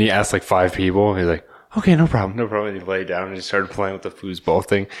okay. And he asked like 5 people. He's like, okay, no problem. And he laid down and he started playing with the foosball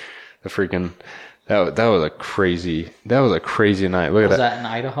thing. The freaking... That was a crazy night. Look at that. Was that in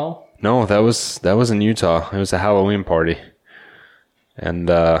Idaho? No, that was in Utah. It was a Halloween party. And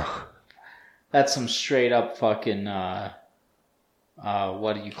that's some straight up fucking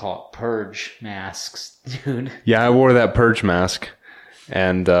what do you call it? Purge masks, dude. Yeah, I wore that purge mask.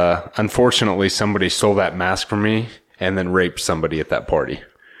 And unfortunately somebody stole that mask from me and then raped somebody at that party.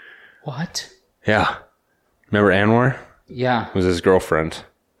 What? Yeah. Remember Anwar? Yeah. It was his girlfriend.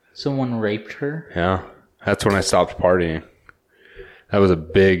 Someone raped her? Yeah. That's when I stopped partying. That was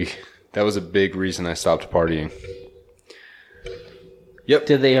a big reason I stopped partying. Yep.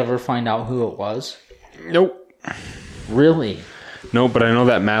 Did they ever find out who it was? Nope. Really? No, but I know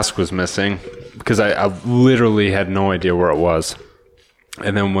that mask was missing because I literally had no idea where it was.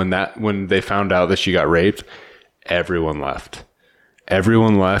 And then when they found out that she got raped, everyone left.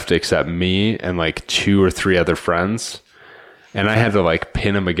 everyone left except me and like 2 or 3 other friends. And I had to like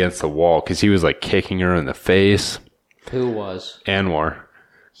pin him against the wall because he was like kicking her in the face. Who was? Anwar.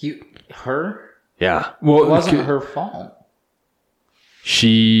 Her? Yeah. Well, It wasn't her fault.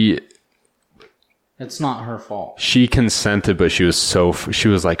 It's not her fault. She consented, but she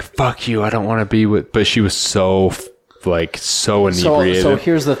was like, fuck you, I don't want to be with, but she was so inebriated. So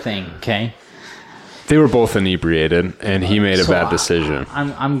here's the thing, okay? They were both inebriated, and he made a bad decision.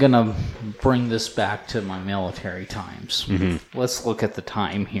 I'm going to bring this back to my military times. Mm-hmm. Let's look at the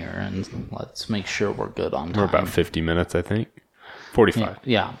time here, and let's make sure we're good on time. We're about 50 minutes, I think. 45.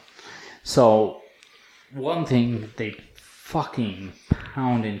 Yeah. So, one thing they fucking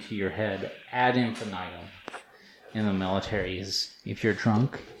pound into your head ad infinitum in the military is if you're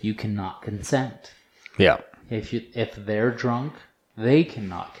drunk, you cannot consent. Yeah. If they're drunk, they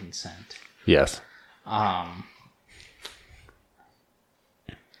cannot consent. Yes.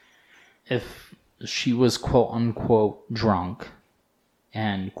 If she was quote unquote drunk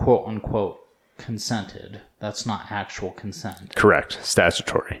and quote unquote consented, that's not actual consent. Correct.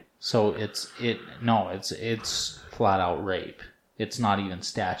 Statutory. So it's flat out rape. It's not even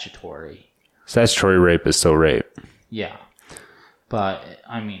statutory. Statutory rape is still rape. Yeah. But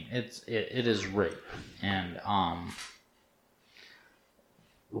I mean it is rape. And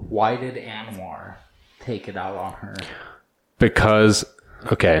why did Anwar take it out on her? Because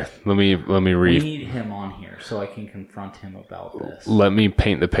okay, let me read. We need him on here so I can confront him about this. Let me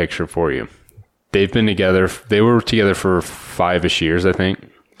paint the picture for you. They've been together. They were together for 5-ish years, I think.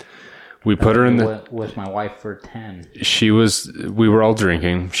 We put her in the with my wife for 10. We were all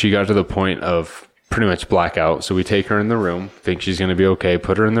drinking. She got to the point of pretty much blackout. So we take her in the room, think she's going to be okay,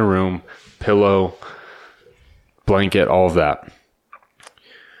 put her in the room, pillow, blanket, all of that.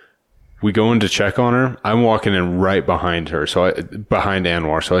 We go in to check on her. I'm walking in right behind her, behind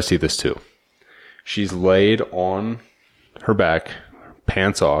Anwar, so I see this too. She's laid on her back,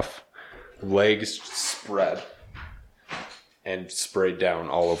 pants off, legs spread, and sprayed down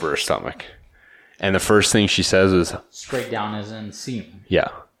all over her stomach. And the first thing she says is... Sprayed down as in semen. Yeah.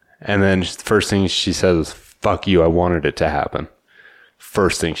 And then the first thing she says is, fuck you, I wanted it to happen.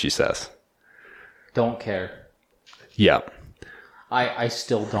 First thing she says. Don't care. Yeah. I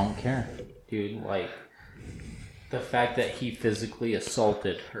still don't care, dude. Like, the fact that he physically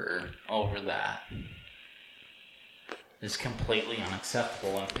assaulted her over that is completely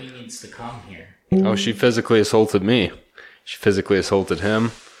unacceptable, and he needs to come here. Oh, she physically assaulted me. She physically assaulted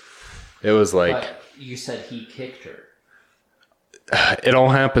him. It was like... But you said he kicked her. It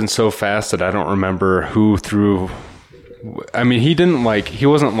all happened so fast that I don't remember who threw... I mean, he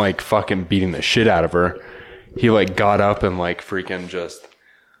wasn't like fucking beating the shit out of her. He like got up and like freaking just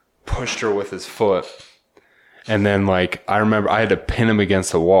pushed her with his foot. And then like, I remember I had to pin him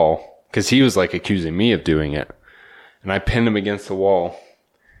against the wall because he was like accusing me of doing it. And I pinned him against the wall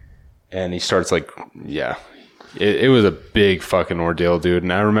and he starts like, yeah, it was a big fucking ordeal, dude.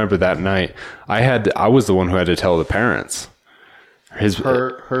 And I remember that night I was the one who had to tell the parents.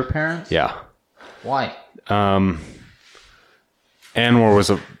 Her parents? Yeah. Why? Anwar was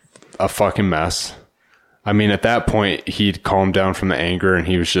a fucking mess. I mean, at that point, he'd calmed down from the anger and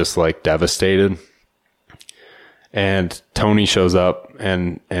he was just like devastated. And Tony shows up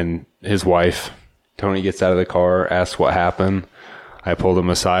and his wife, Tony gets out of the car, asks what happened. I pulled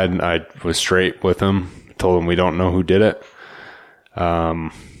him aside and I was straight with him, told him we don't know who did it.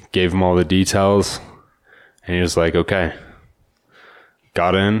 Gave him all the details and he was like, okay.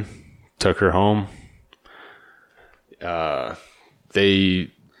 Got in, took her home.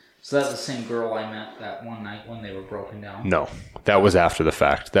 So that's the same girl I met that one night when they were broken down? No, that was after the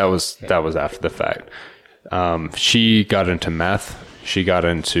fact. That was after the fact. She got into meth. She got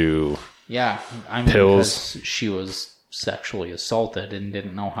into pills. Because she was sexually assaulted and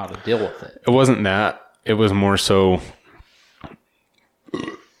didn't know how to deal with it. It wasn't that. It was more so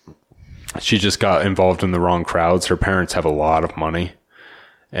she just got involved in the wrong crowds. Her parents have a lot of money.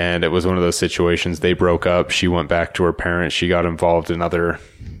 And it was one of those situations. They broke up. She went back to her parents. She got involved in other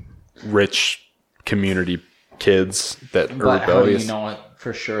rich community kids that are rebellious. How do you know it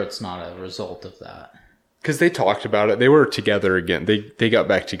for sure it's not a result of that? Because they talked about it. They were together again. They got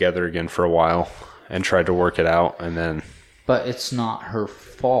back together again for a while and tried to work it out. And then... But it's not her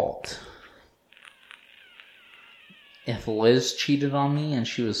fault. If Liz cheated on me and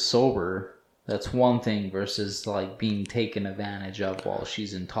she was sober... That's one thing versus like being taken advantage of while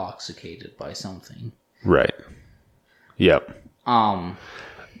she's intoxicated by something. Right. Yep. The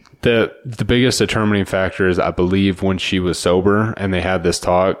biggest determining factor is I believe when she was sober and they had this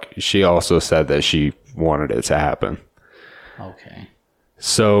talk, she also said that she wanted it to happen. Okay.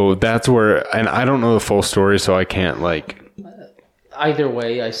 So that's where, and I don't know the full story, so I can't like. Either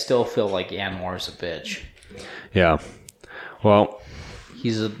way, I still feel like Anwar's a bitch. Yeah. Well,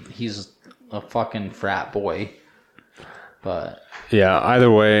 he's a fucking frat boy. But yeah,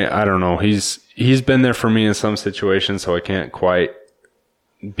 either way, I don't know. He's been there for me in some situations, so I can't quite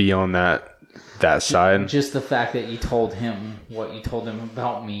be on that side. Just the fact that you told him what you told him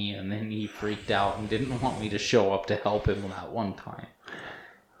about me, and then he freaked out and didn't want me to show up to help him that one time.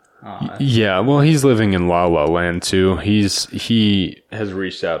 Yeah, well, he's living in La La Land too. He has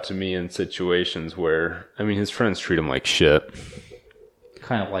reached out to me in situations where, I mean, his friends treat him like shit.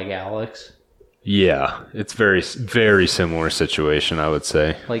 Kind of like Alex. Yeah, it's very, very similar situation, I would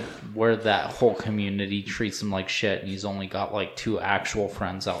say. Like where that whole community treats him like shit, and he's only got like 2 actual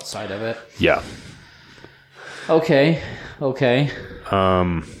friends outside of it. Yeah. Okay.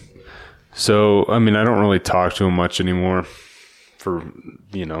 So, I mean, I don't really talk to him much anymore. For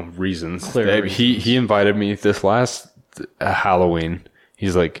reasons. Clear reasons. He invited me this last Halloween.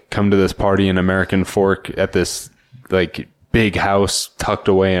 He's like, come to this party in American Fork at this like big house tucked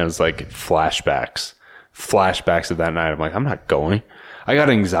away, and it was like flashbacks of that night. I'm like, I'm not going. I got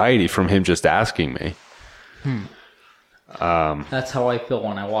anxiety from him just asking me. That's how I feel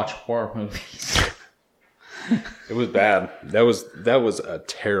when I watch horror movies. It was bad. That was a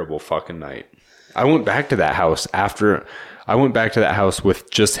terrible fucking night. I went back to that house with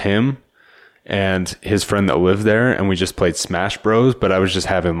just him and his friend that lived there, and we just played Smash Bros, but I was just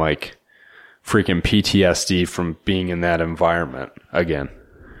having like freaking PTSD from being in that environment again.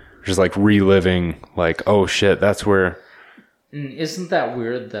 Just like reliving like, oh shit, that's where. Isn't that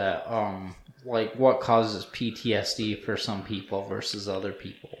weird that like what causes PTSD for some people versus other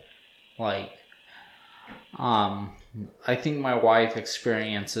people? Like I think my wife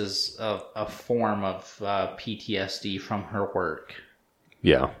experiences a form of PTSD from her work.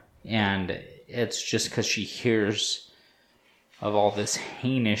 Yeah. And it's just because she hears of all this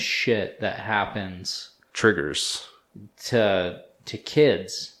heinous shit that happens. Triggers. To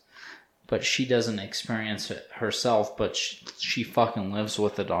kids. But she doesn't experience it herself, but she fucking lives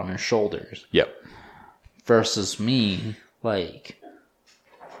with it on her shoulders. Yep. Versus me, like...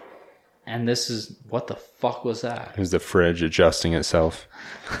 And this is, what the fuck was that? It was the fridge adjusting itself.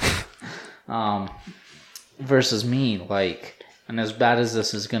 Versus me, like, and as bad as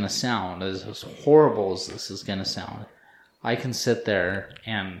this is going to sound, as horrible as this is going to sound, I can sit there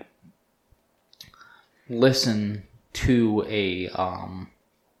and listen to a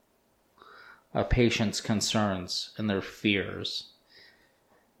patient's concerns and their fears,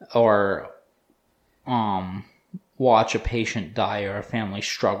 or watch a patient die or a family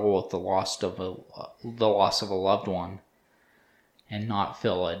struggle with the loss of a loved one, and not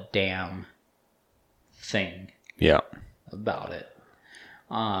feel a damn thing about it.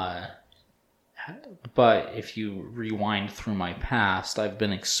 But if you rewind through my past, I've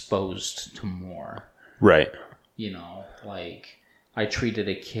been exposed to more. Right. Like I treated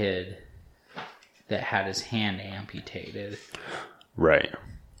a kid that had his hand amputated. Right.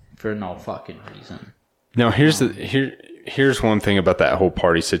 For no fucking reason. Now, here's one thing about that whole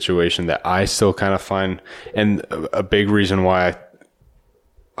party situation that I still kind of find, and a big reason why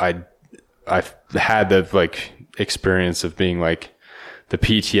I've had the like experience of being like the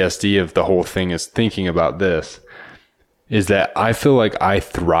PTSD of the whole thing is thinking about this, is that I feel like I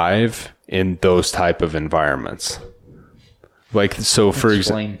thrive in those type of environments. Like, so for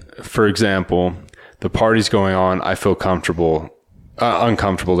example, the party's going on, I feel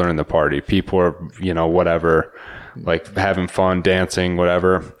uncomfortable during the party. People are, whatever, like having fun, dancing,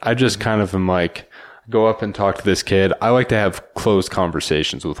 whatever. I just kind of am like, go up and talk to this kid. I like to have closed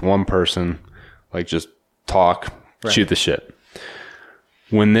conversations with one person, like just talk, shoot the shit.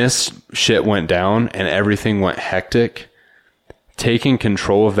 When this shit went down and everything went hectic, taking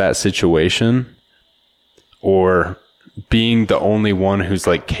control of that situation, or being the only one who's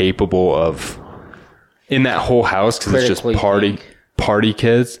like capable of, in that whole house, because it's just party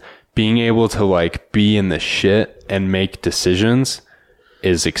kids, being able to like be in the shit and make decisions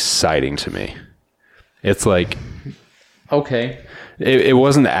is exciting to me. It's like, okay, it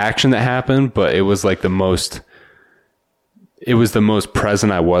wasn't the action that happened, but it was like the most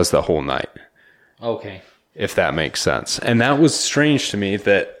present I was the whole night. Okay. If that makes sense. And that was strange to me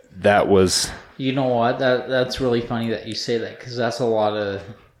that was... You know what? That's really funny that you say that, because that's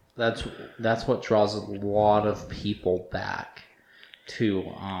what draws a lot of people back to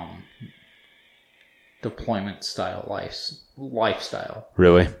deployment style lifestyle.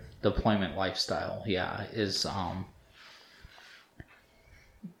 Really? Deployment lifestyle, yeah, is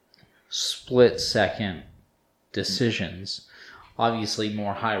split second decisions obviously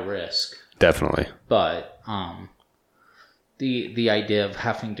more high risk. Definitely. But the idea of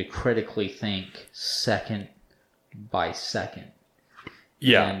having to critically think second by second.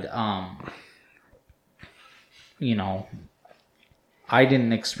 Yeah. And, you know, I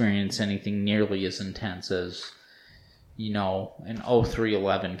didn't experience anything nearly as intense as, you know, an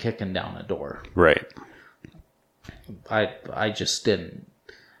 0311 kicking down a door. Right. I just didn't.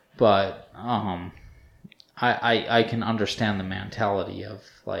 But I can understand the mentality of,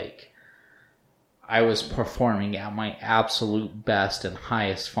 like, I was performing at my absolute best and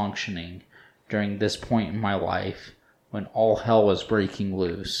highest functioning during this point in my life when all hell was breaking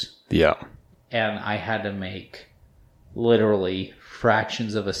loose. Yeah. And I had to make literally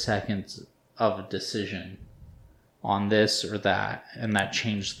fractions of a second of a decision on this or that, and that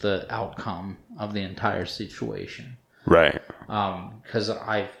changed the outcome of the entire situation. Right. Because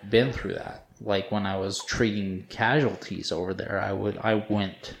I've been through that. Like when I was treating casualties over there, I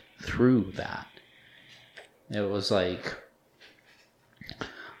went through that. It was like,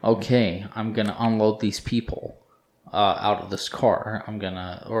 okay, I'm gonna unload these people out of this car.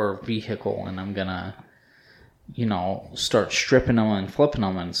 Or vehicle, and I'm gonna, you know, start stripping them and flipping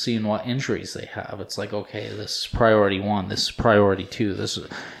them and seeing what injuries they have. It's like, okay, this is priority 1, this is priority 2, this is,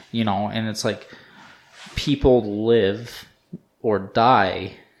 you know, and it's like people live or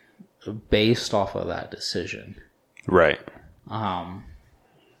die based off of that decision. Right.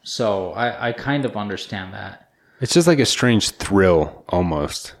 So I kind of understand that. It's just like a strange thrill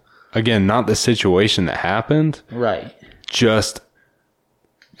almost. Again, not the situation that happened. Right. Just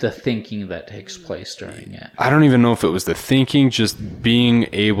the thinking that takes place during it. I don't even know if it was the thinking, just being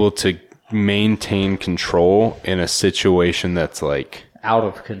able to maintain control in a situation that's like out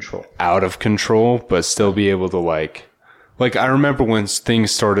of control, but still be able to like I remember when things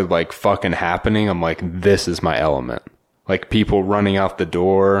started like fucking happening, I'm like, this is my element. Like people running out the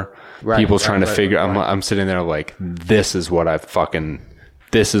door, people trying to figure. I'm sitting there like, this is what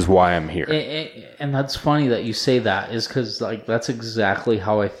this is why I'm here. And that's funny that you say that, is because like that's exactly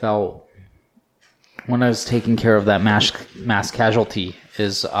how I felt when I was taking care of that mass casualty.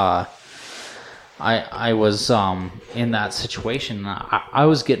 Is I was in that situation. I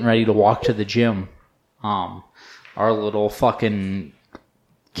was getting ready to walk to the gym, our little fucking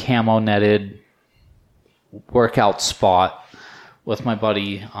camo netted workout spot with my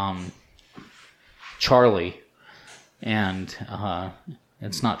buddy Charlie, and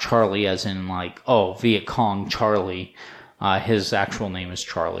it's not Charlie as in like, oh, Viet Cong Charlie. His actual name is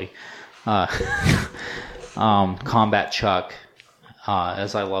Charlie. Combat Chuck,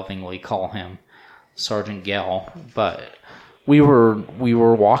 as I lovingly call him, Sergeant Gale. But we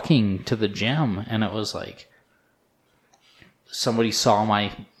were walking to the gym, and it was like somebody saw my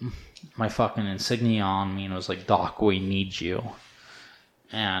fucking insignia on me and was like, Doc, we need you.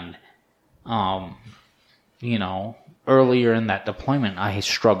 And, you know, earlier in that deployment, I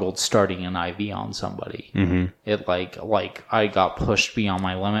struggled starting an IV on somebody. Mm-hmm. It like I got pushed beyond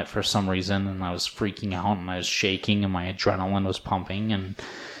my limit for some reason, and I was freaking out, and I was shaking, and my adrenaline was pumping, and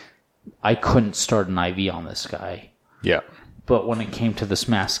I couldn't start an IV on this guy. Yeah. But when it came to this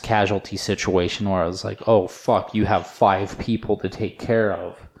mass casualty situation where I was like, oh, fuck, you have 5 people to take care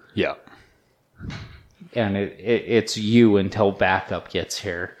of. Yeah. And it's you until backup gets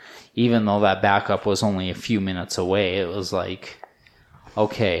here. Even though that backup was only a few minutes away, it was like,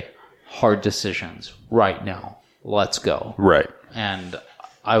 okay, hard decisions right now. Let's go. Right. And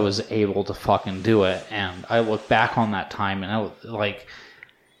I was able to fucking do it. And I look back on that time, and I was like,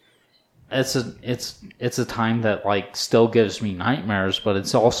 it's a time that like still gives me nightmares, but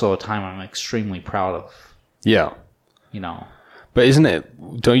it's also a time I'm extremely proud of. Yeah. You know. But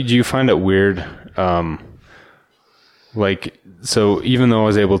do you find it weird? Like, so even though I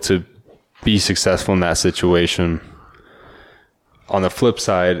was able to be successful in that situation, on the flip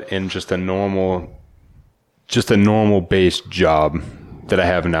side, in just a normal based job that I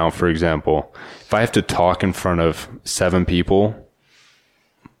have now, for example, if I have to talk in front of 7 people,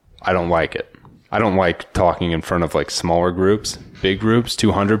 I don't like it. I don't like talking in front of like smaller groups. Big groups,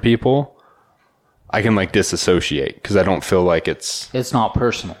 200 people, I can like disassociate because I don't feel like it's not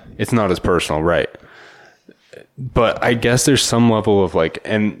personal. It's not as personal, right? But I guess there's some level of like,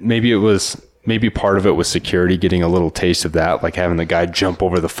 and maybe part of it was security, getting a little taste of that, like having the guy jump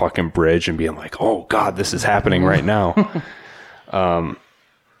over the fucking bridge and being like, oh God, this is happening right now. A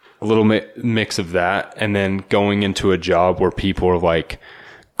little mix of that, and then going into a job where people are like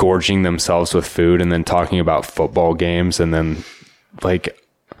gorging themselves with food and then talking about football games, and then like,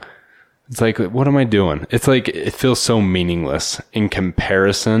 it's like, what am I doing? It's like, it feels so meaningless in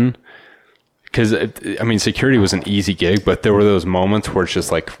comparison because I mean, security was an easy gig, but there were those moments where it's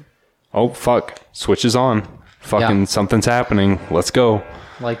just like, oh fuck, switch is on, fucking something's happening, let's go.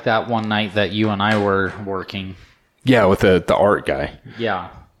 Like that one night that you and I were working. Yeah, with the art guy. Yeah.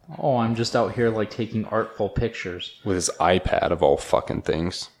 Oh, I'm just out here like taking artful pictures with his iPad of all fucking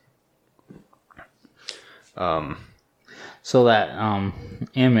things. So that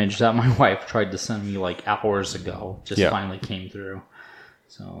image that my wife tried to send me like hours ago just finally came through.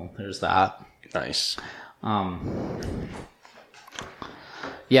 So there's that. Nice.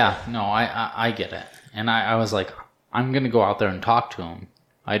 Yeah, no, I get it. And I was like, I'm going to go out there and talk to him.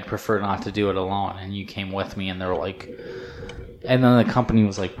 I'd prefer not to do it alone. And you came with me and they were like, and then the company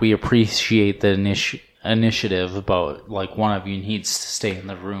was like, we appreciate the initiative, but like one of you needs to stay in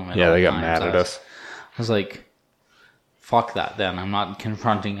the room. At all they got times. mad at us. I was like, fuck that then. I'm not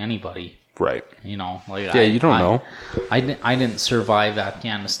confronting anybody. Right. You know, like you don't know. I didn't survive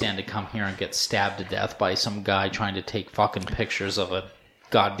Afghanistan to come here and get stabbed to death by some guy trying to take fucking pictures of a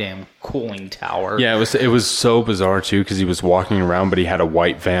goddamn cooling tower. Yeah, it was so bizarre too because he was walking around, but he had a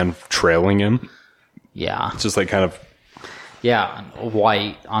white van trailing him. Yeah. Just like kind of. Yeah, a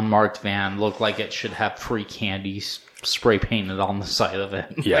white unmarked van looked like it should have free candy spray painted on the side of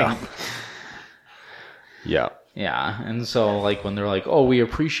it. Yeah. Yeah. Yeah, and so like when they're like, "Oh, we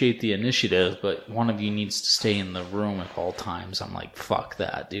appreciate the initiative, but one of you needs to stay in the room at all times," I'm like, "Fuck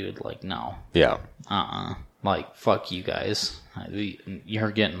that, dude! Like, no, yeah, like fuck you guys.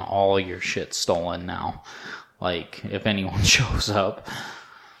 You're getting all your shit stolen now. Like, if anyone shows up,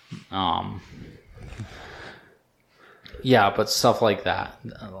 yeah, but stuff like that,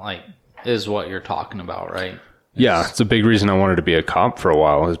 like, is what you're talking about, right?" Yeah, it's a big reason I wanted to be a cop for a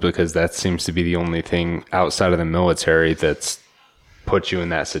while is because that seems to be the only thing outside of the military that's put you in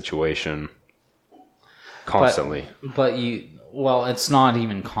that situation constantly. But well, it's not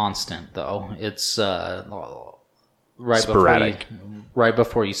even constant though. It's right sporadic. Right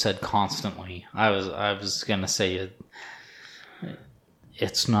before you said constantly, I was gonna say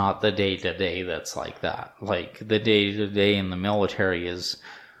it's not the day to day that's like that. Like the day to day in the military is.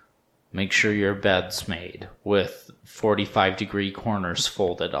 Make sure your bed's made with 45-degree corners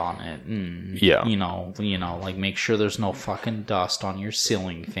folded on it. And, yeah. You know, like make sure there's no fucking dust on your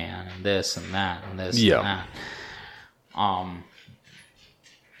ceiling fan and this and that and this and that.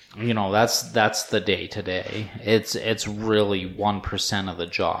 You know, that's the day to day. It's really 1% of the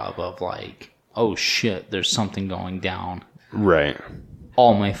job of like, oh shit, there's something going down. Right.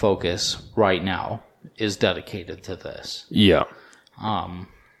 All my focus right now is dedicated to this. Yeah.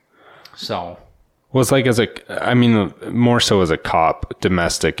 So, well, it's like more so as a cop,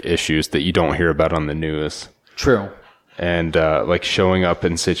 domestic issues that you don't hear about on the news. True. And like showing up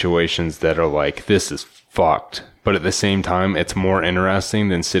in situations that are like, this is fucked. But at the same time, it's more interesting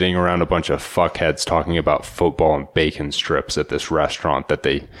than sitting around a bunch of fuckheads talking about football and bacon strips at this restaurant that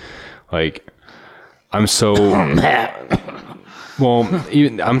they like. I'm so. Well,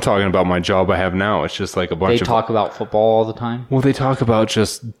 even, I'm talking about my job I have now. It's just like a bunch of... They talk about football all the time? Well, they talk about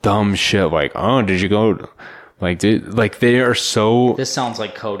just dumb shit like, oh, did you go... Like, they are so... This sounds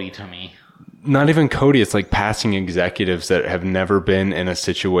like Cody to me. Not even Cody. It's like passing executives that have never been in a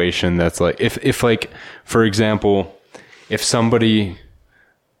situation that's like... If like, for example, if somebody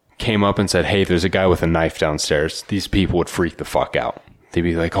came up and said, hey, there's a guy with a knife downstairs, these people would freak the fuck out. They'd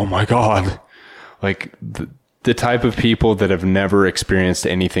be like, oh my God. Like... The type of people that have never experienced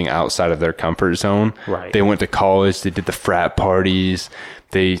anything outside of their comfort zone. Right. They went to college. They did the frat parties.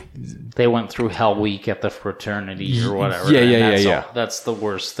 They went through Hell Week at the fraternity or whatever. Yeah. That's the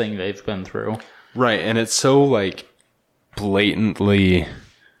worst thing they've been through. Right. And it's so like blatantly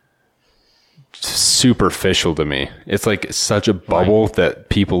superficial to me. It's like such a bubble that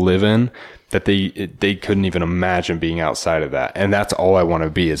people live in that they couldn't even imagine being outside of that. And that's all I want to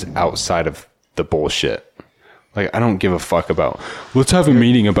be is outside of the bullshit. Like, I don't give a fuck about, let's have a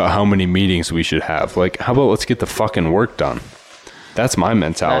meeting about how many meetings we should have. Like, how about let's get the fucking work done? That's my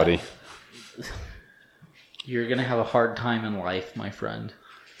mentality. You're going to have a hard time in life, my friend.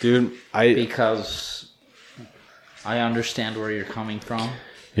 Dude, because I understand where you're coming from.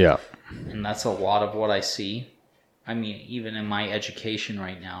 Yeah. And that's a lot of what I see. I mean, even in my education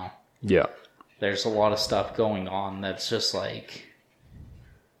right now. Yeah. There's a lot of stuff going on that's just like...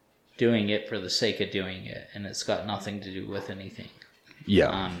 doing it for the sake of doing it, and it's got nothing to do with anything.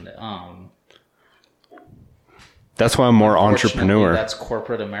 Yeah. And that's why I'm more entrepreneur. That's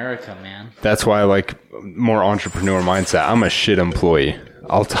corporate America, man. That's why I like more entrepreneur mindset. I'm a shit employee.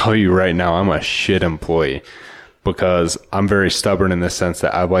 I'll tell you right now, I'm a shit employee because I'm very stubborn in the sense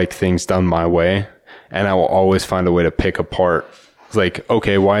that I like things done my way, and I will always find a way to pick apart It's like,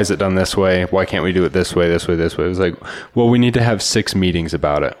 okay, why is it done this way? Why can't we do it this way, this way, this way? It was like, well, we need to have 6 meetings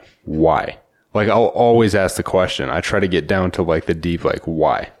about it. Why? Like, I'll always ask the question. I try to get down to like the deep, like,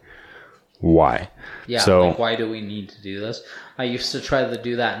 why? Yeah, so, like, why do we need to do this? I used to try to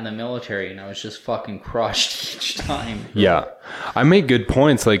do that in the military, and I was just fucking crushed each time. Yeah. I made good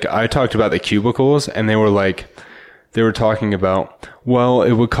points. Like, I talked about the cubicles, and they were talking about, well,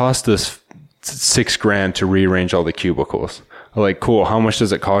 it would cost us $6,000 to rearrange all the cubicles. I'm like, cool. How much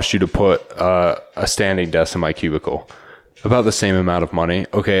does it cost you to put a standing desk in my cubicle? About the same amount of money.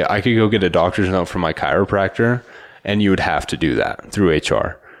 Okay, I could go get a doctor's note from my chiropractor, and you would have to do that through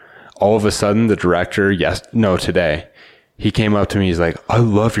HR. All of a sudden, the director, today, he came up to me. He's like, I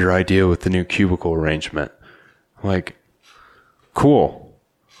love your idea with the new cubicle arrangement. I'm like, cool.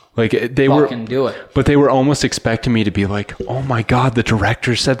 Like, they fucking do it. But they were almost expecting me to be like, oh my God, the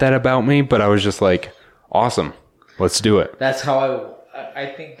director said that about me. But I was just like, awesome. Let's do it. That's how I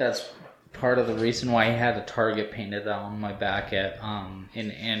think that's part of the reason why I had a target painted on my back at in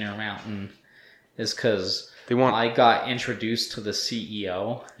Intermountain is because I got introduced to the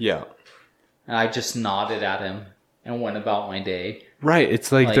CEO. Yeah. And I just nodded at him and went about my day. Right.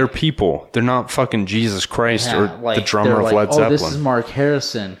 It's like they're people. They're not fucking Jesus Christ or the drummer of Led Zeppelin. This is Mark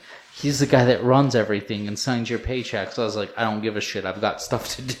Harrison. He's the guy that runs everything and signs your paychecks. So I was like, I don't give a shit. I've got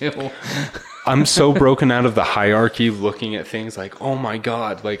stuff to do. I'm so broken out of the hierarchy looking at things like, oh my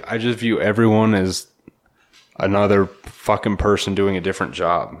God. Like, I just view everyone as another fucking person doing a different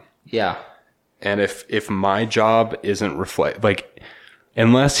job. Yeah. And if my job isn't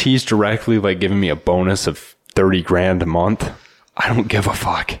unless he's directly like giving me a bonus of $30,000 a month, I don't give a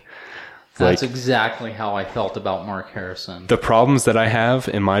fuck. That's exactly how I felt about Mark Harrison. The problems that I have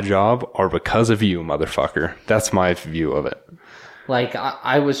in my job are because of you, motherfucker. That's my view of it. Like,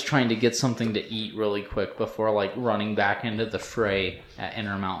 I was trying to get something to eat really quick before, like, running back into the fray at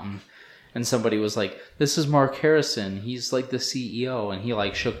Intermountain. And somebody was like, this is Mark Harrison. He's, like, the CEO. And he,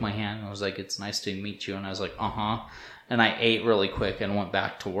 like, shook my hand and was like, it's nice to meet you. And I was like, uh-huh. And I ate really quick and went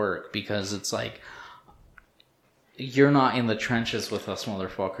back to work because it's like, you're not in the trenches with us,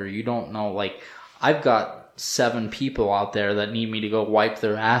 motherfucker. You don't know. Like, I've got 7 people out there that need me to go wipe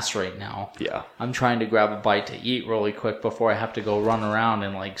their ass right now. Yeah. I'm trying to grab a bite to eat really quick before I have to go run around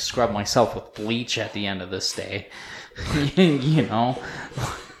and, like, scrub myself with bleach at the end of this day. You know?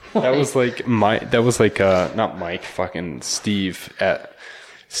 That was not Mike, fucking Steve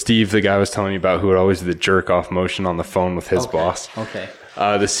Steve, the guy I was telling you about who would always do the jerk off motion on the phone with his boss. Okay.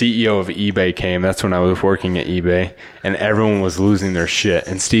 The CEO of eBay came. That's when I was working at eBay, and everyone was losing their shit.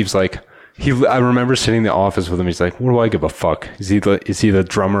 And Steve's like, I remember sitting in the office with him. He's like, what do I give a fuck? Is he the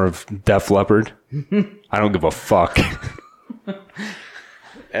drummer of Def Leppard? I don't give a fuck.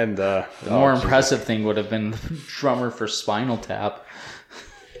 And the more impressive thing would have been the drummer for Spinal Tap.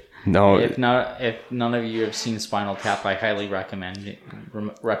 No, if none of you have seen Spinal Tap, I highly recommend it.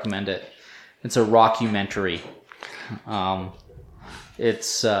 It's a rockumentary.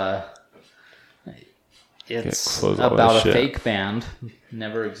 It's about a fake band,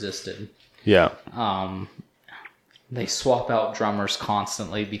 never existed. Yeah. They swap out drummers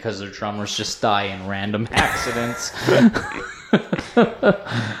constantly because their drummers just die in random accidents.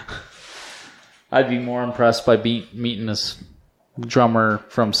 I'd be more impressed by meeting this drummer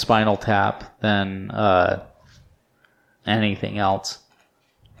from Spinal Tap than anything else.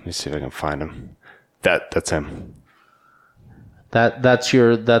 Let me see if I can find him. That's him. That's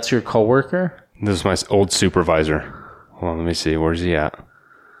your coworker? This is my old supervisor. Hold on, let me see. Where's he at?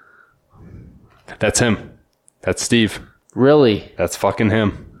 That's him. That's Steve. Really? That's fucking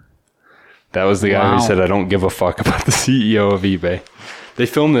him. That was the guy who said, I don't give a fuck about the CEO of eBay. They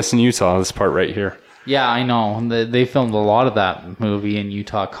filmed this in Utah, this part right here. Yeah, I know. They filmed a lot of that movie in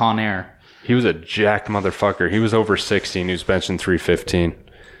Utah, Con Air. He was a jacked motherfucker. He was over 60 and he was benching 315.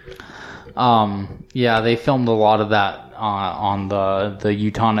 Yeah, they filmed a lot of that on the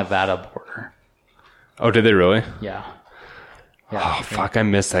Utah-Nevada border. Oh, did they really? Yeah. Oh, fuck, I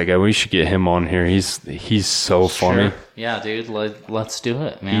missed that guy. We should get him on here. He's so funny. Sure. Yeah, dude, let's do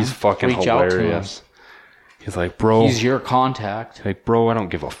it, man. He's fucking Reach hilarious. Out to him. He's like, bro. He's your contact. Like, bro, I don't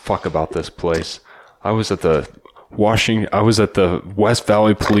give a fuck about this place. I was at the West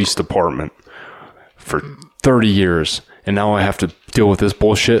Valley Police Department for 30 years, and now I have to deal with this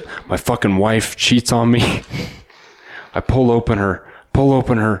bullshit. My fucking wife cheats on me. I pull open her.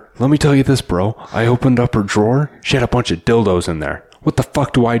 Let me tell you this, bro. I opened up her drawer. She had a bunch of dildos in there. What the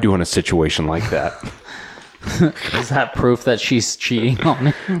fuck do I do in a situation like that? Is that proof that she's cheating on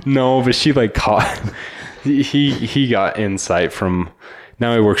me? No, but she like caught. He got insight from.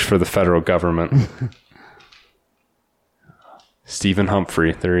 Now he works for the federal government. Stephen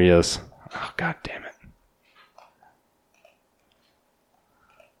Humphrey. There he is. Oh, God damn it.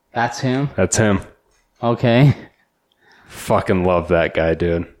 That's him? That's him. Okay. Fucking love that guy,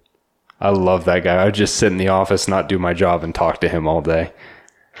 dude. I love that guy. I would just sit in the office, not do my job, and talk to him all day.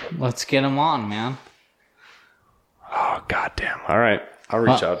 Let's get him on, man. Oh, goddamn. All right. I'll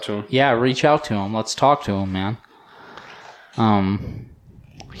reach out to him. Yeah, reach out to him. Let's talk to him, man.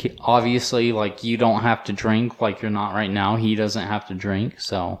 Obviously, like, you don't have to drink like you're not right now. He doesn't have to drink,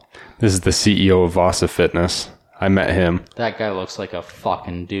 so. This is the CEO of Vasa Fitness. I met him. That guy looks like a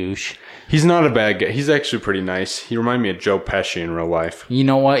fucking douche. He's not a bad guy. He's actually pretty nice. He reminds me of Joe Pesci in real life. You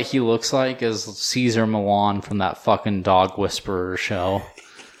know what he looks like is Caesar Milan from that fucking Dog Whisperer show.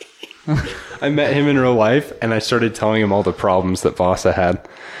 I met him in real life, and I started telling him all the problems that Vasa had.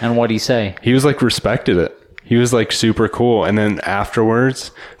 And what'd he say? He was like, respected it. He was like super cool. And then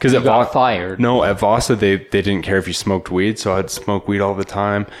afterwards, because He got fired. No, at Vasa, they didn't care if you smoked weed. So I'd smoke weed all the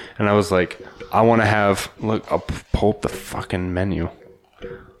time. And I was like, I want to have, look, I'll pull up the fucking menu.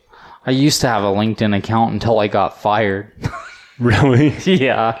 I used to have a LinkedIn account until I got fired. Really?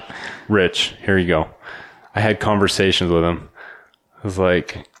 Yeah. Rich, here you go. I had conversations with him. I was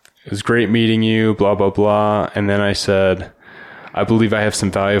like, it was great meeting you, blah, blah, blah. And then I said, I believe I have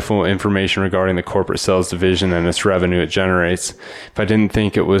some valuable information regarding the corporate sales division and its revenue it generates. If I didn't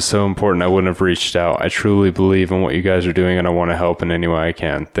think it was so important, I wouldn't have reached out. I truly believe in what you guys are doing, and I want to help in any way I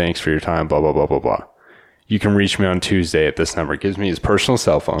can. Thanks for your time, blah, blah, blah, blah, blah. You can reach me on Tuesday at this number. It gives me his personal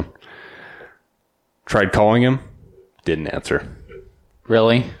cell phone. Tried calling him, didn't answer.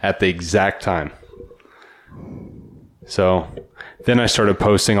 Really? At the exact time. So then I started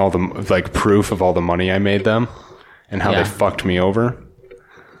posting all the like proof of all the money I made them and how they fucked me over.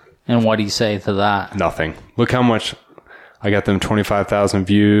 And what'd he say to that? Nothing. Look how much I got them, 25,000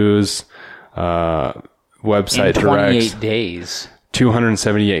 views, website in 28 directs, days.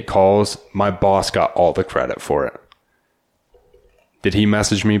 278 calls. My boss got all the credit for it. Did he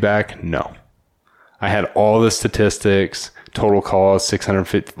message me back? No. I had all the statistics, total calls,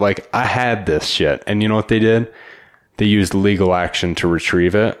 650. Like, I had this shit. And you know what they did? They used legal action to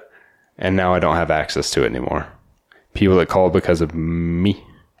retrieve it. And now I don't have access to it anymore. People that called because of me.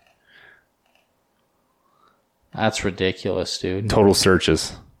 That's ridiculous, dude. Total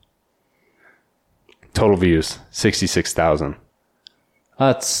searches. Total views, 66,000.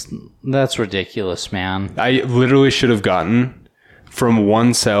 That's ridiculous, man. I literally should have gotten... From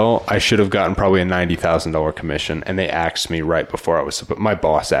one sale, I should have gotten probably a $90,000 commission, and they axed me right before I was my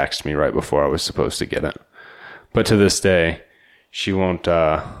boss axed me right before I was supposed to get it. But to this day, she won't.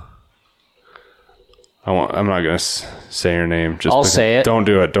 I'm not gonna say her name. I'll say it. Don't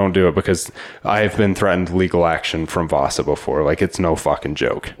do it. Don't do it because I have been threatened legal action from Vasa before. Like, it's no fucking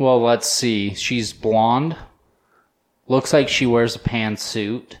joke. Well, let's see. She's blonde. Looks like she wears a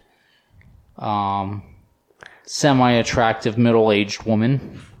pantsuit. Semi-attractive middle-aged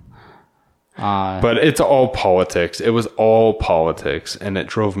woman. But it's all politics. It was all politics, and it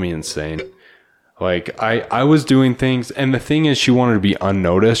drove me insane. Like, I was doing things, and the thing is, she wanted to be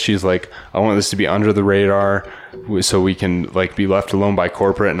unnoticed. She's like, I want this to be under the radar so we can, like, be left alone by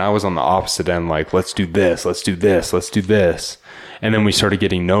corporate. And I was on the opposite end, like, let's do this, let's do this, let's do this. And then we started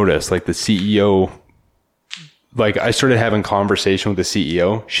getting noticed. Like, the CEO... Like, I started having conversation with the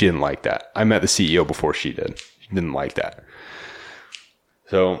CEO. She didn't like that. I met the CEO before she did. She didn't like that.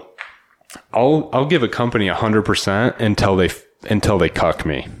 So I'll give a company 100% until they cuck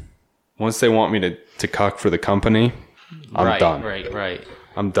me. Once they want me to cuck for the company, I'm done. Right.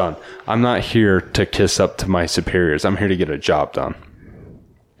 I'm done. I'm not here to kiss up to my superiors. I'm here to get a job done.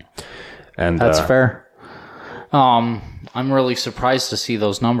 And that's fair. I'm really surprised to see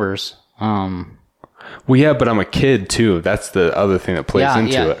those numbers. Well, yeah, but I'm a kid too. That's the other thing that plays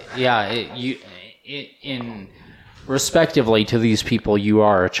into it. Yeah, in respectively to these people, you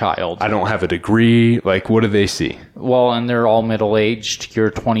are a child. I don't have a degree. Like, what do they see? Well, and they're all middle-aged. You're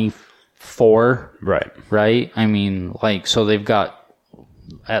 24. Right. I mean, like, so they've got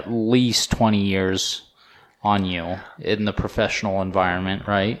at least 20 years on you in the professional environment,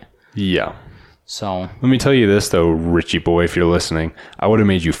 right? Yeah. So let me tell you this, though, Richie boy, if you're listening, I would have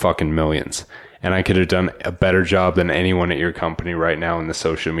made you fucking millions. And I could have done a better job than anyone at your company right now in the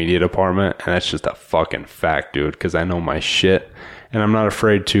social media department. And that's just a fucking fact, dude, because I know my shit. And I'm not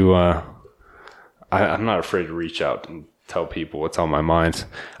afraid to, I'm not afraid to reach out and tell people what's on my mind.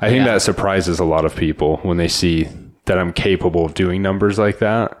 I think that surprises a lot of people when they see that I'm capable of doing numbers like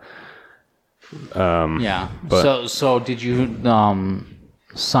that. But so did you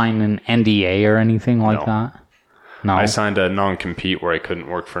sign an NDA or anything like that? No. I signed a non-compete where I couldn't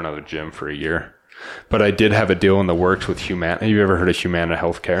work for another gym for a year. But I did have a deal in the works with Humana. Have you ever heard of Humana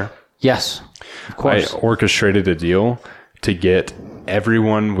Healthcare? Yes, of course. I orchestrated a deal to get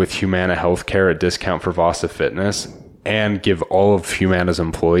everyone with Humana Healthcare a discount for Vasa Fitness and give all of Humana's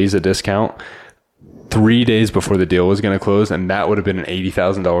employees a discount 3 days before the deal was going to close. And that would have been an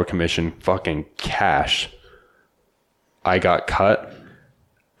 $80,000 commission, fucking cash. I got cut.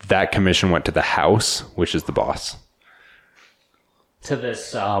 That commission went to the house, which is the boss. To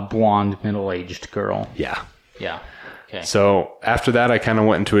this blonde, middle-aged girl. Yeah. Yeah. Okay. So after that, I kind of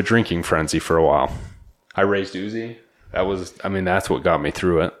went into a drinking frenzy for a while. I raised Uzi. That's what got me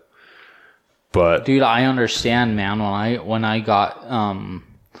through it. But dude, I understand, man. When I got,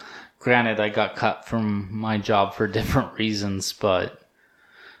 granted, I got cut from my job for different reasons, but,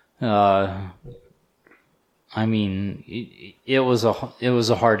 I mean, it was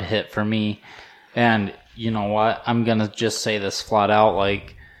a hard hit for me. And you know what? I'm gonna just say this flat out,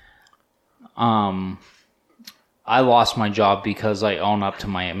 like, I lost my job because I own up to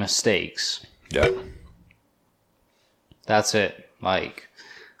my mistakes. yeah. That's it. Like,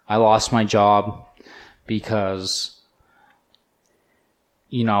 I lost my job because,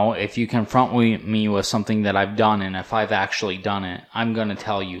 you know, if you confront me with something that I've done, and if I've actually done it, I'm going to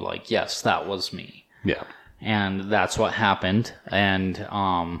tell you, like, yes, that was me. Yeah. And that's what happened. And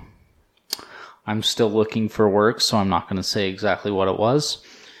I'm still looking for work, so I'm not going to say exactly what it was.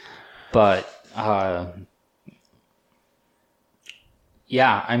 But,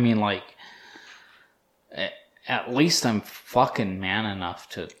 yeah, I mean, like, at least I'm fucking man enough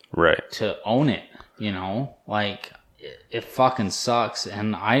to own it, you know? Like, it fucking sucks.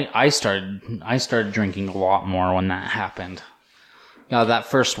 And I started drinking a lot more when that happened. That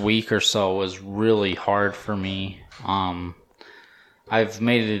first week or so was really hard for me. I've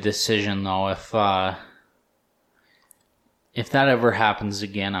made a decision, though, if that ever happens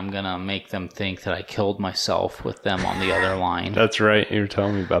again, I'm gonna make them think that I killed myself with them on the other line. That's right. You were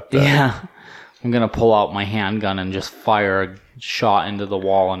telling me about that. Yeah. I'm going to pull out my handgun and just fire a shot into the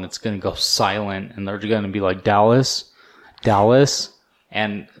wall, and it's going to go silent, and they're going to be like, Dallas.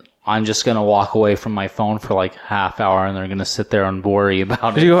 And I'm just going to walk away from my phone for like half hour, and they're going to sit there and worry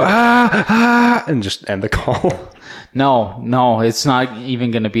about it. You go, and just end the call. No, it's not even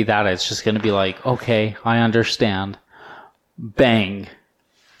going to be that. It's just going to be like, okay, I understand. Bang.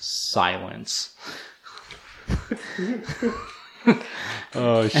 Silence.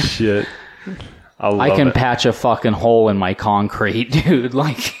 Oh, shit. I can patch a fucking hole in my concrete, dude.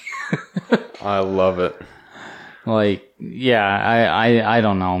 Like, I love it. Like, yeah, I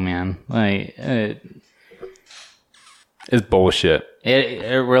don't know, man. Like, it's bullshit.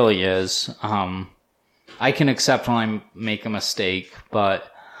 It really is. I can accept when I make a mistake,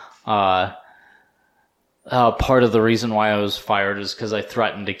 but part of the reason why I was fired is because I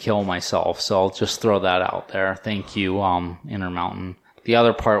threatened to kill myself. So I'll just throw that out there. Thank you, Intermountain. The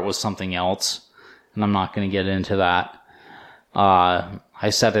other part was something else, and I'm not going to get into that. I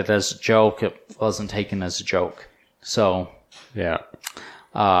said it as a joke. It wasn't taken as a joke. So, yeah.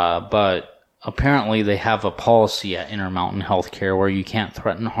 But apparently they have a policy at Intermountain Healthcare where you can't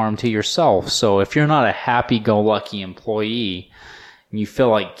threaten harm to yourself. So if you're not a happy-go-lucky employee and you feel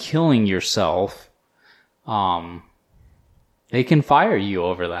like killing yourself, they can fire you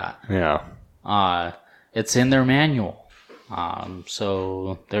over that. Yeah. It's in their manual.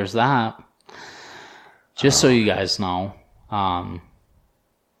 So there's that. Just so you guys know.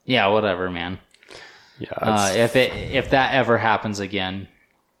 Yeah, whatever, man. Yeah. If that ever happens again,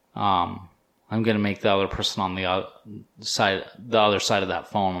 I'm gonna make the other person on the other side of that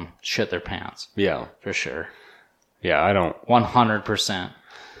phone shit their pants. Yeah, for sure. Yeah, I don't. 100%.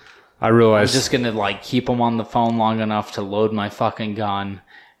 I realize. I'm just gonna like keep them on the phone long enough to load my fucking gun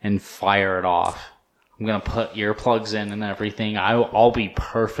and fire it off. I'm going to put earplugs in and everything. I'll be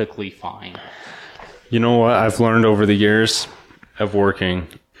perfectly fine. You know what I've learned over the years of working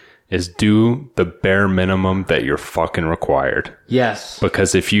is do the bare minimum that you're fucking required. Yes.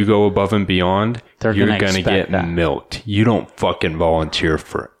 Because if you go above and beyond, you're going to get milked. You don't fucking volunteer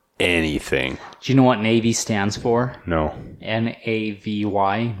for anything. Do you know what Navy stands for? No.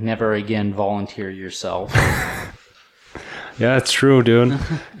 NAVY. Never again volunteer yourself. Yeah, it's true, dude.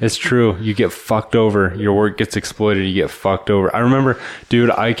 It's true. You get fucked over. Your work gets exploited. You get fucked over. I remember, dude,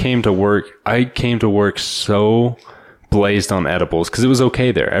 I came to work so blazed on edibles because it was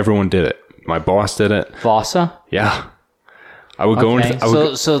okay there. Everyone did it. My boss did it. Vasa? Yeah. I would go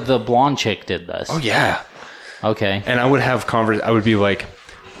into... So the blonde chick did this? Oh, yeah. Okay. And I would have I would be like...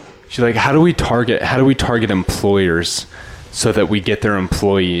 She's like, how do we target employers so that we get their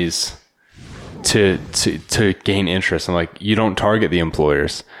employees to gain interest? I'm like, you don't target the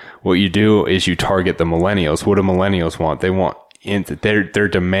employers. What you do is you target the millennials. What do millennials want? They're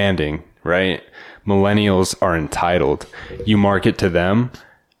demanding, right? Millennials are entitled. You market to them.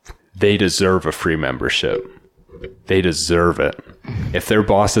 They deserve a free membership. They deserve it. If their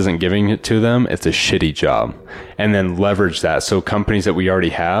boss isn't giving it to them, it's a shitty job. And then leverage that. So companies that we already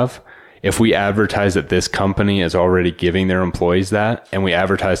have, if we advertise that this company is already giving their employees that, and we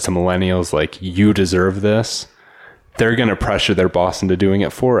advertise to millennials like, you deserve this, they're going to pressure their boss into doing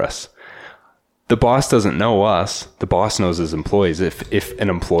it for us. The boss doesn't know us. The boss knows his employees. If an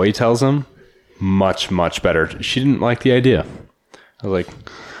employee tells him, much, much better. She didn't like the idea. I was like,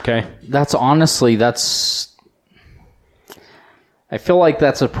 okay. I feel like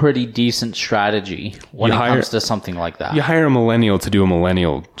that's a pretty decent strategy when it comes to something like that. You hire a millennial to do a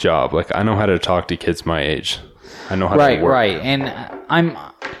millennial job. Like, I know how to talk to kids my age. I know how to work. Right. And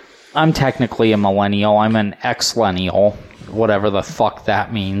I'm technically a millennial. I'm an ex-lennial, whatever the fuck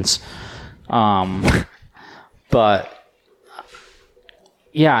that means. But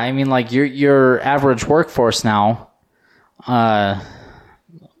yeah, I mean, like your average workforce now,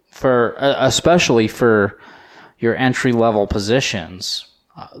 especially for your entry-level positions,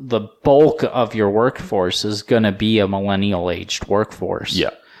 the bulk of your workforce is going to be a millennial-aged workforce.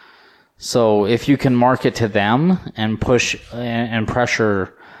 Yeah. So if you can market to them and push and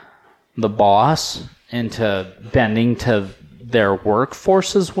pressure the boss into bending to their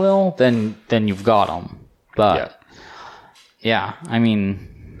workforce's will, then you've got them. But yeah, I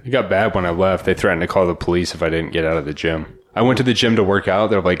mean, it got bad when I left. They threatened to call the police if I didn't get out of the gym. I went to the gym to work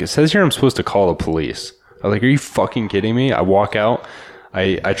out. They're like, it says here I'm supposed to call the police. I was like, are you fucking kidding me? I walk out.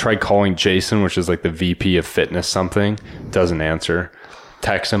 I tried calling Jason, which is like the VP of fitness something. Doesn't answer.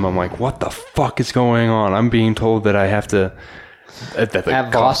 Text him. I'm like, what the fuck is going on? I'm being told that I have to... At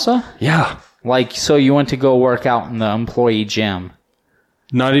Vasa? Yeah. Like, so you went to go work out in the employee gym?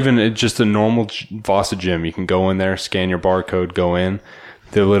 Not even just a normal Vasa gym. You can go in there, scan your barcode, go in.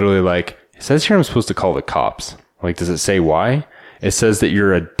 They're literally like, it says here I'm supposed to call the cops. Like, does it say why? It says that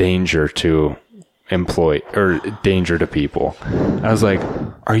you're a danger to danger to people. I was like,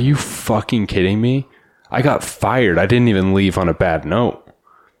 are you fucking kidding me? I got fired. I didn't even leave on a bad note.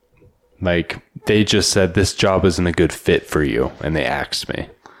 Like, they just said this job isn't a good fit for you, and they axed me.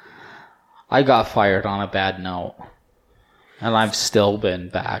 I got fired on a bad note, and I've still been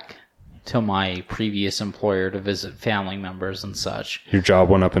back to my previous employer to visit family members and such. Your job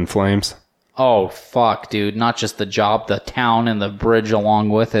went up in flames? Oh, fuck, dude. Not just the job, the town and the bridge along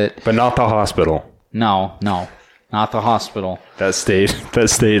with it. But not the hospital. No, not the hospital. That stayed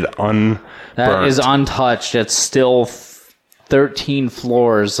unburnt. That is untouched. It's still 13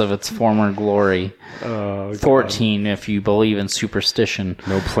 floors of its former glory. 14 if you believe in superstition.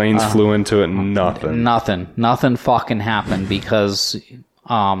 No planes flew into it, nothing. Nothing fucking happened because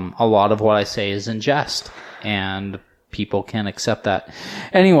a lot of what I say is in jest and people can't accept that.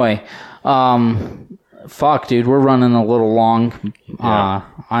 Anyway, fuck, dude, we're running a little long. Yeah.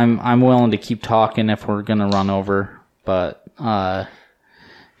 I'm willing to keep talking if we're gonna run over, but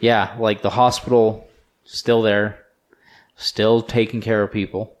yeah, like the hospital still there, still taking care of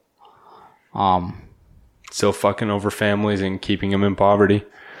people. Still fucking over families and keeping them in poverty.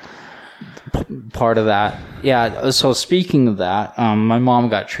 Part of that, yeah. So speaking of that, my mom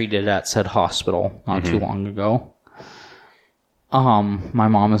got treated at said hospital not too long ago. My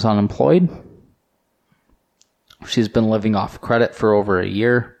mom is unemployed. She's been living off credit for over a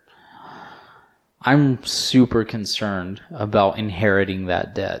year. I'm super concerned about inheriting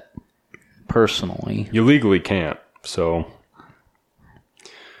that debt, personally. You legally can't. So,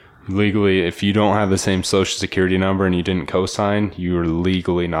 legally, if you don't have the same social security number and you didn't co-sign, you're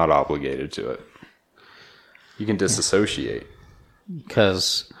legally not obligated to it. You can disassociate.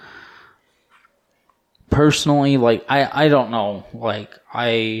 Because, personally, like, I don't know. Like,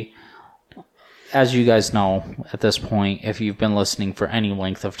 as you guys know, at this point, if you've been listening for any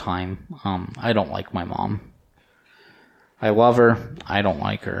length of time, I don't like my mom. I love her. I don't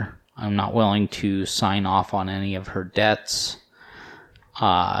like her. I'm not willing to sign off on any of her debts.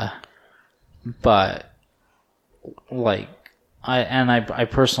 But, like, I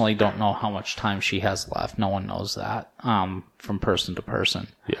personally don't know how much time she has left. No one knows that, from person to person.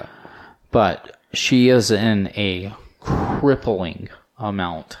 Yeah. But she is in a crippling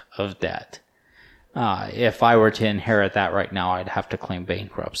amount of debt. If I were to inherit that right now, I'd have to claim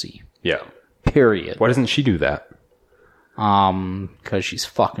bankruptcy. Yeah. Period. Why doesn't she do that? Because she's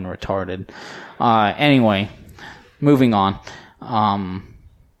fucking retarded. Anyway, moving on.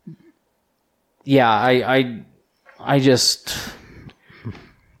 Yeah, I just,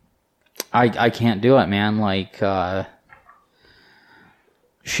 I can't do it, man. Like,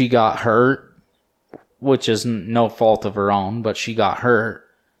 she got hurt, which is no fault of her own, but she got hurt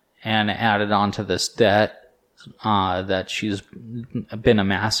and added on to this debt that she's been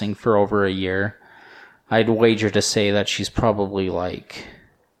amassing for over a year. I'd wager to say that she's probably like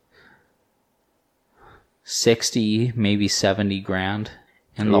 60, maybe 70 grand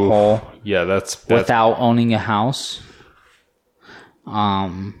in the hole. Yeah, that's without owning a house.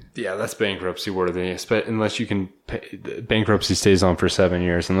 Yeah, that's bankruptcy worthy. Unless you can pay, bankruptcy stays on for 7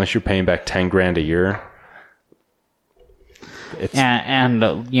 years. Unless you're paying back 10 grand a year.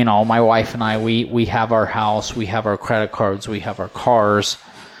 And you know, my wife and I, we have our house, we have our credit cards, we have our cars.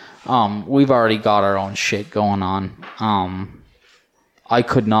 We've already got our own shit going on. I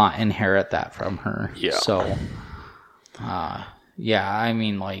could not inherit that from her. Yeah. So, yeah, I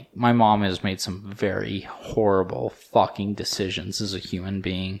mean, like, my mom has made some very horrible fucking decisions as a human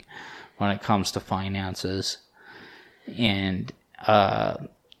being when it comes to finances. And,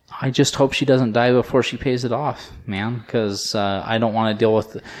 I just hope she doesn't die before she pays it off, man, because I don't want to deal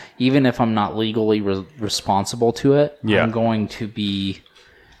with it. Even if I'm not legally responsible to it, yeah. I'm going to be,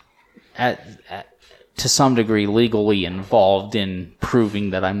 to some degree, legally involved in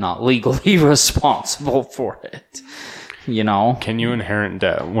proving that I'm not legally responsible for it. You know? Can you inherit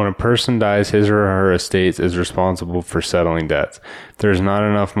debt? When a person dies, his or her estate is responsible for settling debts. If there's not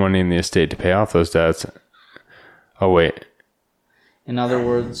enough money in the estate to pay off those debts. Oh, wait. In other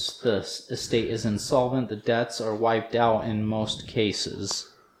words, the estate is insolvent. The debts are wiped out in most cases.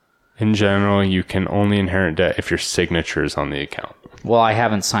 In general, you can only inherit debt if your signature is on the account. Well, I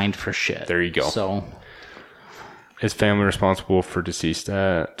haven't signed for shit. There you go. So, is family responsible for deceased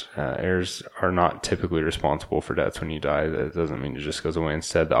debt? Heirs are not typically responsible for debts when you die. That doesn't mean it just goes away.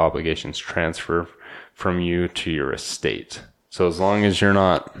 Instead, the obligations transfer from you to your estate. So as long as you're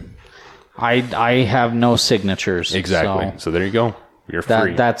not... I have no signatures. Exactly. So there you go. You're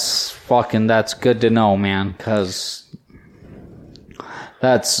free. That's good to know, man, because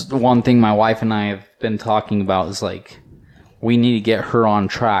that's one thing my wife and I have been talking about is, like, we need to get her on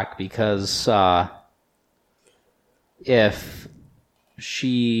track because if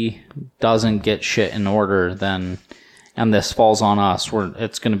she doesn't get shit in order, then, and this falls on us,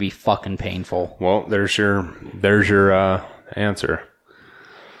 it's going to be fucking painful. Well, there's your answer.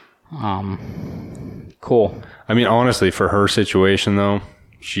 Cool. I mean, honestly, for her situation, though,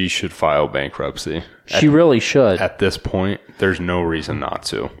 she should file bankruptcy. She really should. At this point, there's no reason not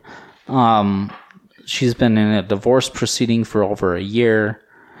to. She's been in a divorce proceeding for over a year.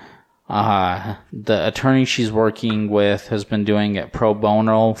 The attorney she's working with has been doing it pro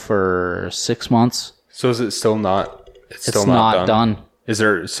bono for 6 months. So is it still not? It's still not done. Is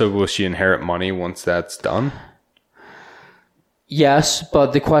there? So will she inherit money once that's done? Yes,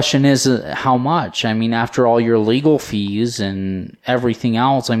 but the question is how much? I mean, after all your legal fees and everything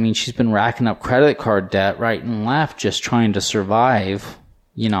else, I mean, she's been racking up credit card debt right and left just trying to survive,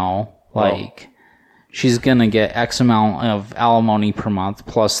 you know, like she's going to get X amount of alimony per month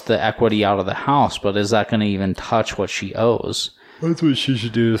plus the equity out of the house, but is that going to even touch what she owes? That's what she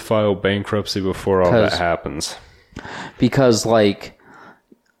should do, is file bankruptcy before all that happens. Because, like,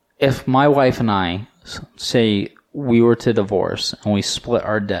 if my wife and I say we were to divorce and we split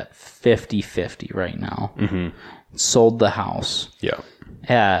our debt 50-50 right now, sold the house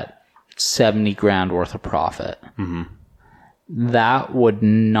at 70 grand worth of profit, that would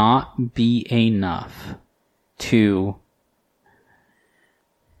not be enough to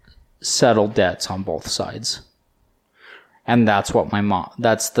settle debts on both sides. And that's what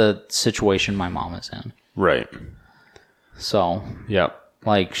that's the situation my mom is in. Right. So,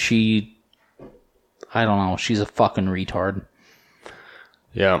 like, I don't know, she's a fucking retard.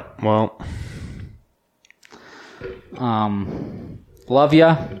 Yeah, well. Love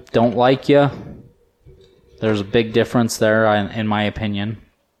ya, don't like ya. There's a big difference there, in my opinion.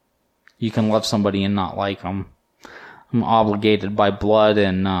 You can love somebody and not like them. I'm obligated by blood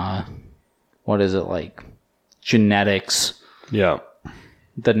and, genetics. Yeah.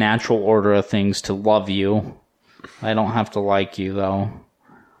 The natural order of things to love you. I don't have to like you, though.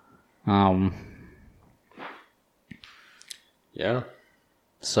 Yeah.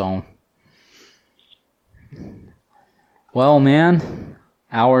 So. Well, man.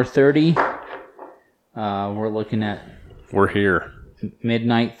 Hour 30. We're looking at... We're here.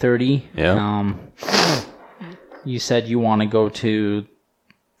 Midnight 30. Yeah. You said you want to go to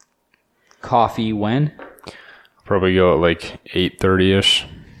coffee when? Probably go at like 8:30ish.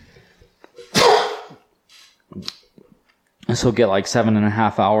 So get like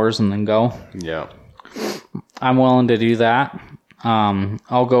 7.5 hours and then go? Yeah. I'm willing to do that.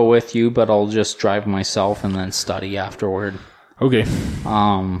 I'll go with you, but I'll just drive myself and then study afterward. Okay.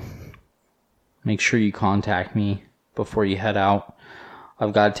 Make sure you contact me before you head out.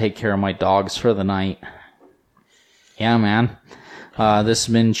 I've got to take care of my dogs for the night. Yeah, man. This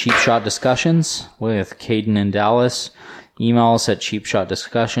has been Cheap Shot Discussions with Caden and Dallas. Email us at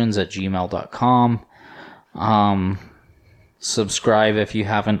cheapshotdiscussions@gmail.com. Subscribe if you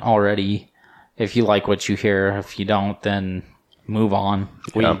haven't already. If you like what you hear. If you don't, then move on.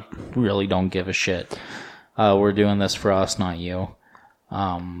 We really don't give a shit. We're doing this for us, not you.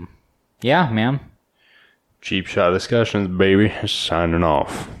 Yeah, man. Cheap Shot Discussions, baby. Signing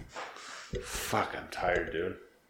off. Fuck, I'm tired, dude.